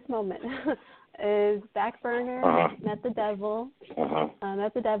at this moment is Backburner, Met the Devil,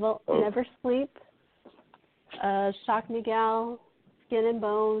 Never Sleep, Shock Me Gal, Skin and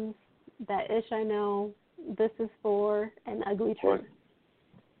Bones, That Ish I Know, This Is For, and Ugly Truth.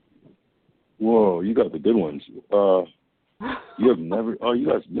 Whoa, you got the good ones. You have never. Oh, you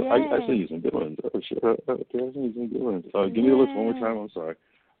guys. I sent you some good ones. Oh shit. Okay, I sent you some good ones. Give me the list one more time. I'm sorry.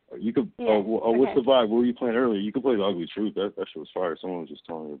 You could. What's the vibe? What were you playing earlier? You could play the Ugly Truth. That shit was fire. Someone was just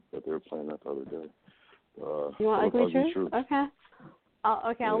telling me that they were playing that the other day. You want Ugly Truth? Okay.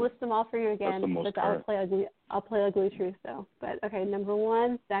 I'll list them all for you again. That's the most I'll play Ugly Truth though. But okay, number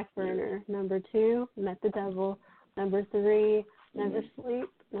 1, Backburner. Number 2, Met the Devil. Number 3, Never Sleep.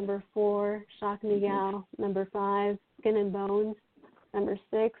 Number 4, Shock Me Gal. Number 5, Skin and Bones. Number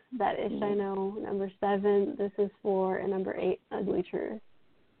 6, That Ish I Know. Number 7, This Is For, and number 8, Ugly Truth.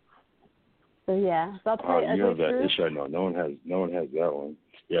 So yeah, so I'll play Ugly Truth. You have That Ish I Know. No one has that one.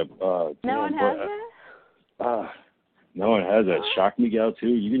 Yeah. No one has that. No one has that. Shock Me Gal too.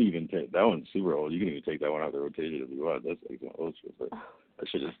 You can even take that one's super old. You can even take that one out of the rotation if you want. That's like one old shit. That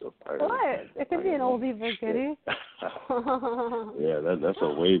shit is still fire. What? It could be an oldie but goodie. Yeah, that's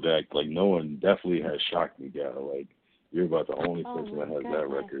a way back. Like, no one definitely has Shock Me Gal. Like, you're about the only person that has that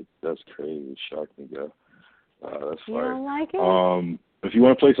record. That's crazy. Shock Me Gal. That's fire. You don't like it? If you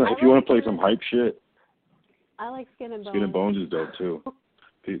want to play some hype shit, I like Skin and Bones. Skin and Bones is dope too.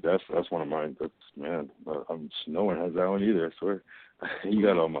 That's one of mine. No one has that one either. I swear. You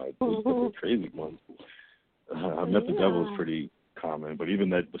got all my crazy ones. I Met the Devil is pretty common, but even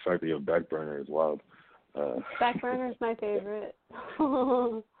the fact that you have Backburner is wild. Backburner is my favorite.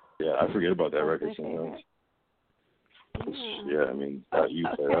 Yeah, I forget about that record sometimes. Yeah, I mean, you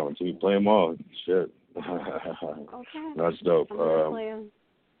play that one too. You play them all. Shit. Okay. That's dope.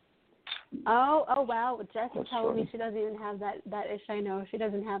 Oh wow! Jess is telling me she doesn't even have that Ish I Know. She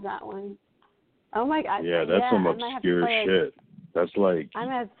doesn't have that one. Oh my God. Yeah, that's some obscure shit. That's like, I'm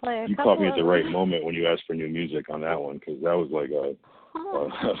gonna have to play you caught me at the right moment when you asked for new music on that one, because that was like that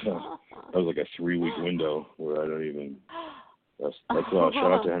was like a 3-week window where I don't even. That's shout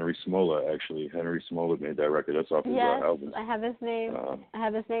out to Henry Smola, actually. Henry Smola made that record. That's off his album. I have his name. I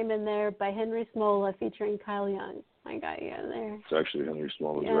have his name in there by Henry Smola featuring Kyle Young. I got you in there. It's actually Henry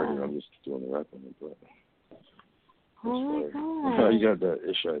Smola's record. I'm just doing the rap on it, but. Oh my God. You got that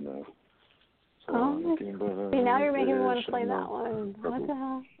Ish I Know. Oh my God. See, now you're making me want to play that one. What the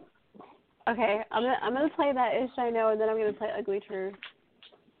hell? Okay, I'm gonna play that Ish I Know, and then I'm gonna play Ugly Truth,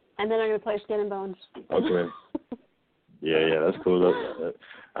 and then I'm gonna play Skin and Bones. Okay. Yeah, that's cool.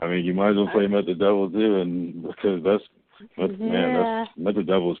 I mean, you might as well play Met the Devil too, and because Met the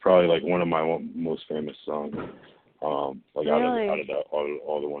Devil is probably like one of my most famous songs. Like really? out of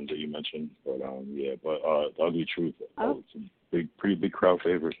all the ones that you mentioned, but The Ugly Truth, it's a pretty big crowd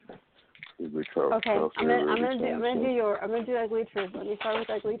favorite. Okay, I'm gonna do Ugly Truth. Let me start with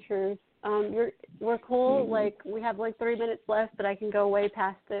Ugly Truth. We're cool. Mm-hmm. Like, we have like 3 minutes left, but I can go way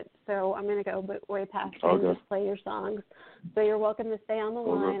past it. So I'm gonna go way past it and just play your songs. So you're welcome to stay on the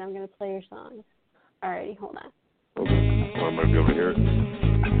line. I'm gonna play your songs. Alrighty, hold on. Okay. Am I gonna be able to hear it?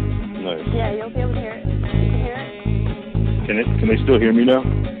 Nice. Yeah, you'll be able to hear it. You can hear it? Can they still hear me now?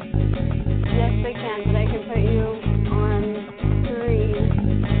 Yes, they can. But I can put you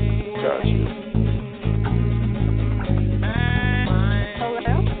without you.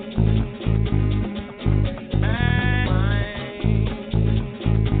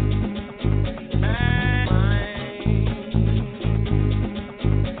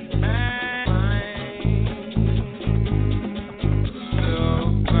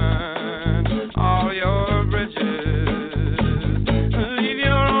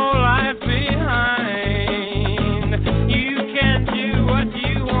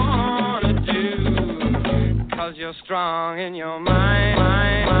 Strong in your mind.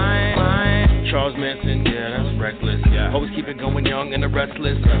 Charles Manson, yeah, that's reckless. Yeah. Always keep it going young and the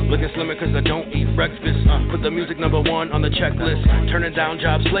restless. Looking slimmer cause I don't eat breakfast. Put the music number one on the checklist. Turning down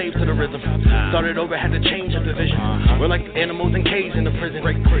job, slave to the rhythm. Started over, had to change up the vision. We're like animals in cages in the prison.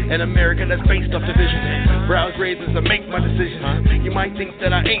 In America that's based off division. Browse razors to make my decisions. You might think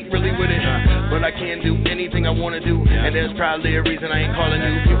that I ain't really with it, but I can do anything I wanna do. And there's probably a reason I ain't calling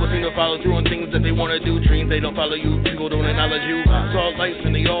you. People seem to follow through on things that they wanna do. Dreams they don't follow you. People don't acknowledge you. It's all life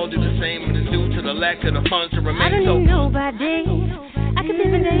and they all do the same. And it's due to the lack of the funds to remain. I don't need nobody. I can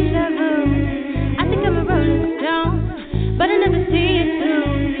live in deja vu. I think I'm a rolling stone, but I never see it through.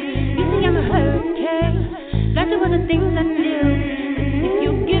 You think I'm a hurricane. Lots of other things I do. If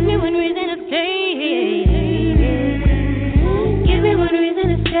you give me one reason to stay here, give me one reason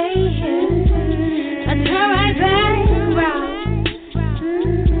to stay here. I turn right back around.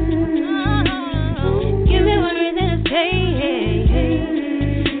 Give me one reason to stay here.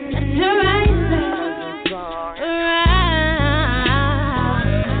 I turn right back around.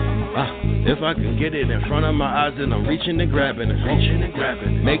 If I can get it in front of my eyes, then I'm reaching and grabbing it.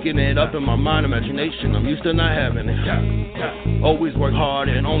 Making it up in my mind, imagination, I'm used to not having it. Always work hard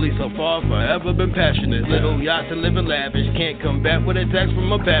and only so far, forever been passionate. Little yachts and living lavish, can't come back with a text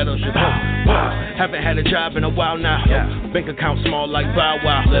from a battleship. Haven't had a job in a while now. Bank account small like Bow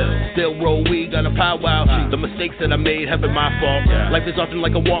Wow. Still roll weed, got a powwow. The mistakes that I made have been my fault. Life is often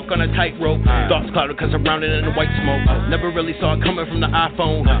like a walk on a tightrope. Thoughts clouded cause I'm surrounded in the white smoke. Never really saw it coming from the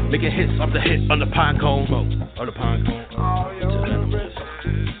iPhone. Making hits off the hit on the pine cone. Or the pine cone.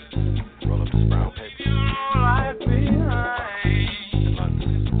 Roll up this brown paper.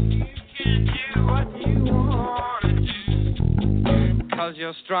 Cause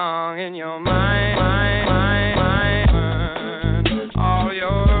you're strong in your mind. All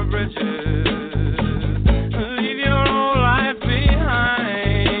your bridges. Leave your whole life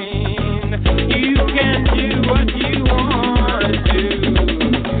behind. You can do what you want to do.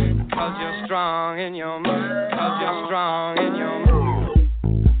 Cause you're strong in your mind. Cause you're strong in your mind.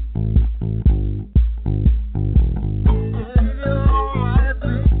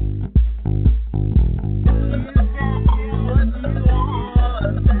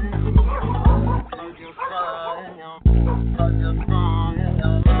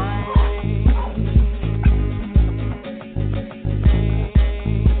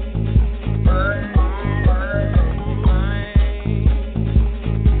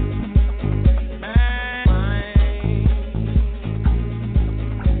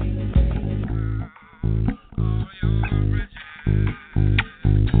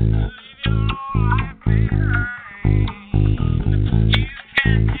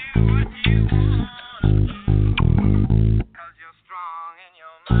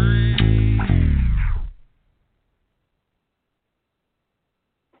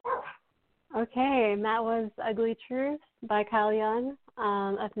 Okay, and that was Ugly Truth by Kyle Young.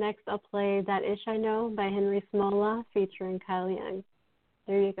 Up next, I'll play That Ish I Know by Henry Smola featuring Kyle Young.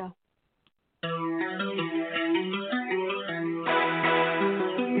 There you go.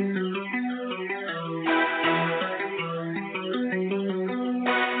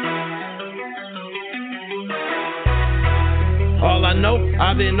 All I know,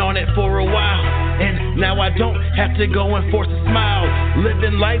 I've been on it for a while, and now I don't have to go and force a smile.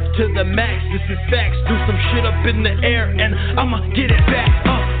 Living life to the max, this is facts. Do some shit up in the air, and I'ma get it back.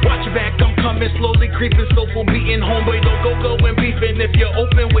 Watch your back, I'm coming slowly creeping, soulful beating. Homeboy, don't go and beefing. If you're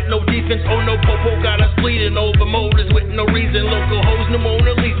open with no defense, oh no popo, got us bleeding over motors with no reason. Local hoes, no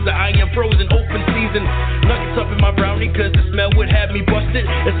Mona Lisa, I am frozen, open season. Nuggets up in my brownie, cause the smell would have me busted.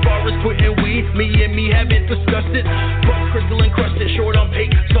 As far as quitting weed, me and me haven't discussed it. Bust crystal encrusted, short on pay,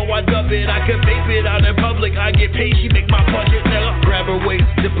 so I dub it. I can vape it out in public, I get paid, she make my budget. Now grab her waist,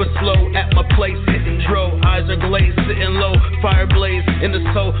 dip her slow at my place, hitting dro. Eyes are glazed, sitting low, fire blaze in the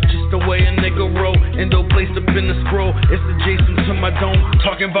soul. Just the way a nigga roll, endo placed up in the scroll. It's adjacent to my dome,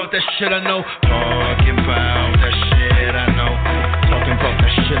 talking about that shit I know. Talking about that shit I know. Talking about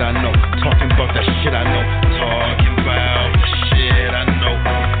that shit I know. Talking about that shit I know. Talking about the shit I know.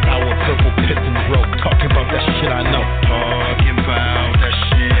 Our purple pistons roll. Talking about that shit I know. Talking about that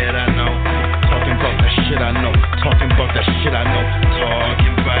shit I know.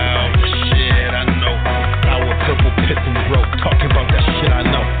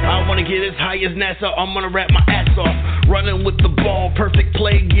 so I'm gonna rap my ass off. Running with the ball, perfect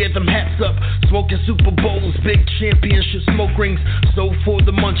play, yeah, them hats up. Smoking Super Bowls, big championship smoke rings. So for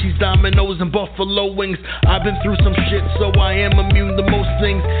the munchies, Dominoes, and buffalo wings. I've been through some shit, so I am immune to most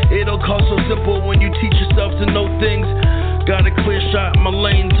things. It'll cause so simple when you teach yourself to know things. Got a clear shot in my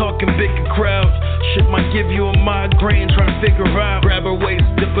lane, talking bigger crowds. Shit might give you a migraine, trying to figure out. Grab her waist,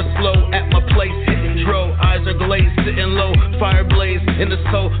 dip her slow, at my place, hitting dro. Eyes are glazed, sitting low, fire blaze in the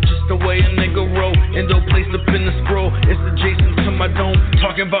soul. Just the way a nigga roll, endo placed up in the scroll. It's adjacent to my dome,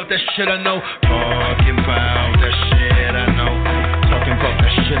 talking about that shit I know. Talking about that shit I know. Talking about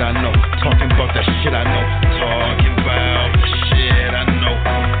that shit I know. Talking about that shit I know. Talking about the shit I know.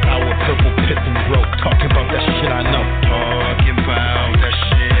 Our purple pits and grow. Talking about that shit I know. Talking about that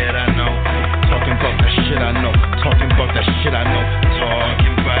shit I know. Talking about that shit I know. Talking about that shit I know.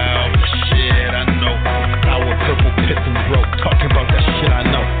 Talking about the shit I know. Our purple pits and grow. Talking about that shit I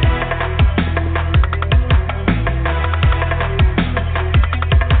know.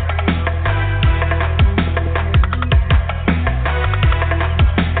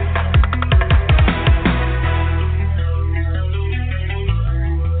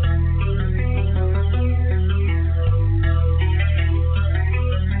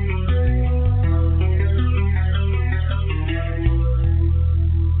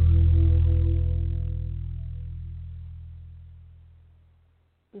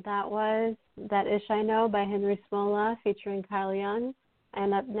 That was That Ish I Know by Henry Smola featuring Kyle Young.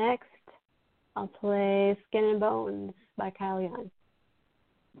 And up next, I'll play Skin and Bones by Kyle Young.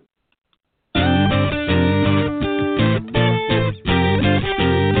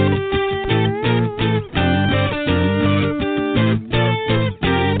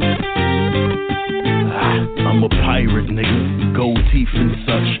 I'm a pirate, nigga, gold teeth and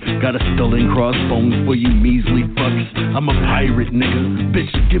such. Got a skull and crossbones for you measly fucks. I'm a pirate, nigga,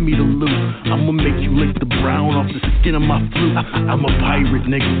 bitch, give me the loot. I'ma make you lick the brown off the skin of my flute. I'm a pirate,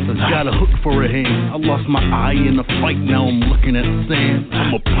 nigga, got a hook for a hand. I lost my eye in a fight, now I'm looking at sand.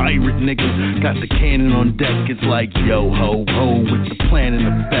 I'm a pirate, nigga, got the cannon on deck. It's like yo ho ho with the plan in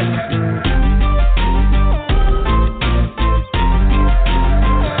effect.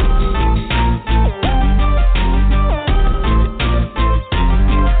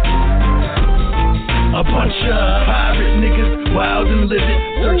 A bunch of pirate niggas, wild and livid,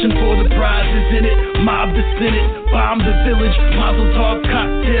 searching for the prizes in it. Mob the Senate, bomb the village, Mazel Tov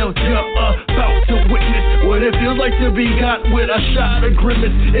cocktail. You're about to witness what it feels like to be got with a shot of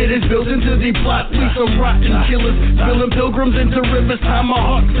grimace. It is built into the plot, we some rotten killers, spilling pilgrims into rivers,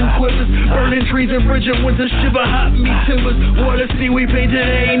 tomahawks and quivers, burning trees in frigid winter, shiver hot meat timbers. Water see we painted,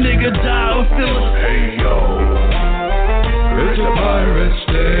 hey nigga, die or fill us. Hey yo, it's a pirate's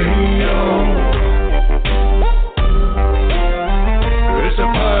day, yo. It's a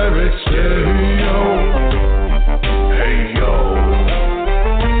pirate's day, yo. Hey, yo.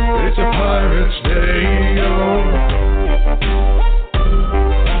 It's a pirate's day, yo.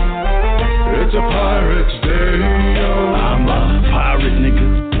 It's a pirate's day, yo. I'm a pirate,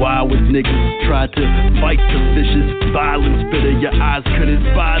 nigga, wild with niggas. Tried to fight the vicious, violent spitter. Your eyes couldn't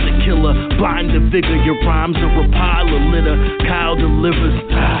spy the killer. Blind the vigor, your rhymes are a pile of litter. Kyle delivers.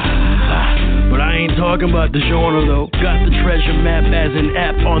 But I ain't talking about the genre though. Got the treasure map as an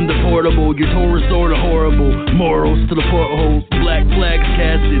app on the portable. Your Taurus sorta horrible. Morals to the porthole. Black flags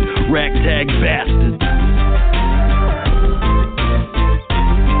casted. Ragtag bastard.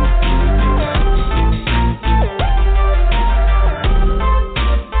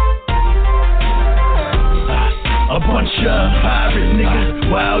 A bunch of pirate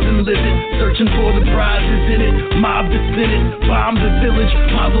niggas, wild and livid, searching for the prizes in it. Mob the Senate, bomb the village,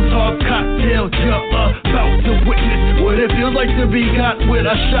 Mazel Tov cocktail. You're about to witness what it feels like to be got with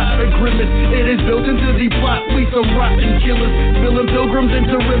a shot of grimace. It is built into the plot, we some rotten killers, spilling pilgrims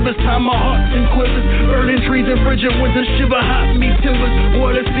into rivers, tomahawks and quivers, burning trees in frigid winter, shiver hot meat timbers.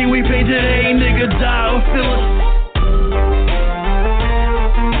 Water see we painted, hey nigga, die or fill us.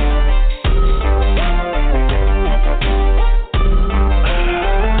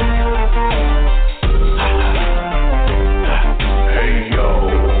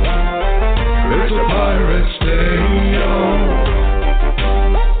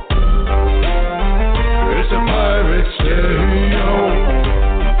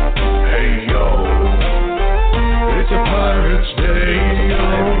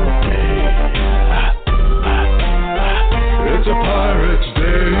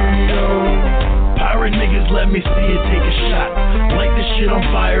 Let me see it, take a shot. Light this shit on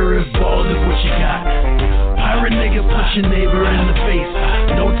fire if balls is what you got. Pirate nigga, push your neighbor in the face.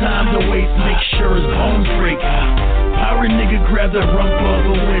 No time to waste, make sure his bones break. Pirate pirate nigga grab the rump of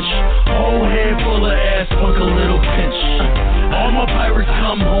a winch. Whole head full of ass, funk a little pinch. All my pirates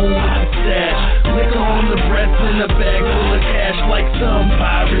come home with a stash. Liquor on the breath in a bag full of cash. Like some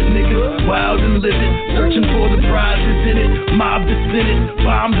pirate niggas, wild and living, searching for the prizes in it. Mob the Senate,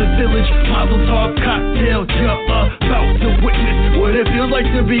 bomb the village. Mazel tov cocktail, you're about to witness what it feels like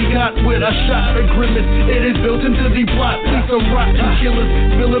to be got with a shot of grimace. It is built into the plot, leave some rotten killers,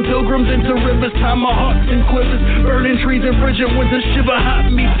 spilling pilgrims into rivers, tomahawks and quivers, burning trees and bridges with the shiver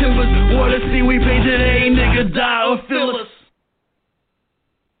hot meat timbers. Wanna see we painted a nigga die or fill us.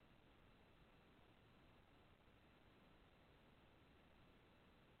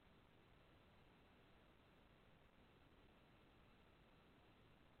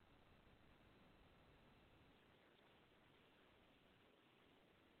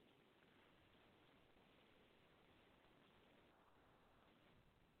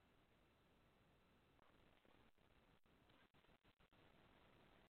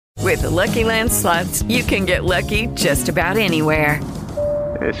 With the Lucky Land Slots, you can get lucky just about anywhere.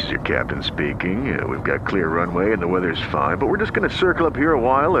 This is your captain speaking. We've got clear runway and the weather's fine, but we're just going to circle up here a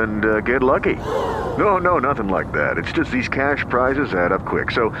while and get lucky. No, nothing like that. It's just these cash prizes add up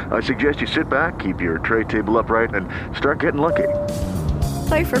quick. So I suggest you sit back, keep your tray table upright, and start getting lucky.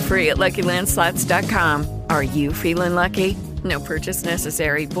 Play for free at LuckyLandSlots.com. Are you feeling lucky? No purchase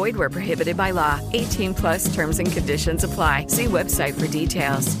necessary. Void where prohibited by law. 18+ terms and conditions apply. See website for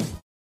details.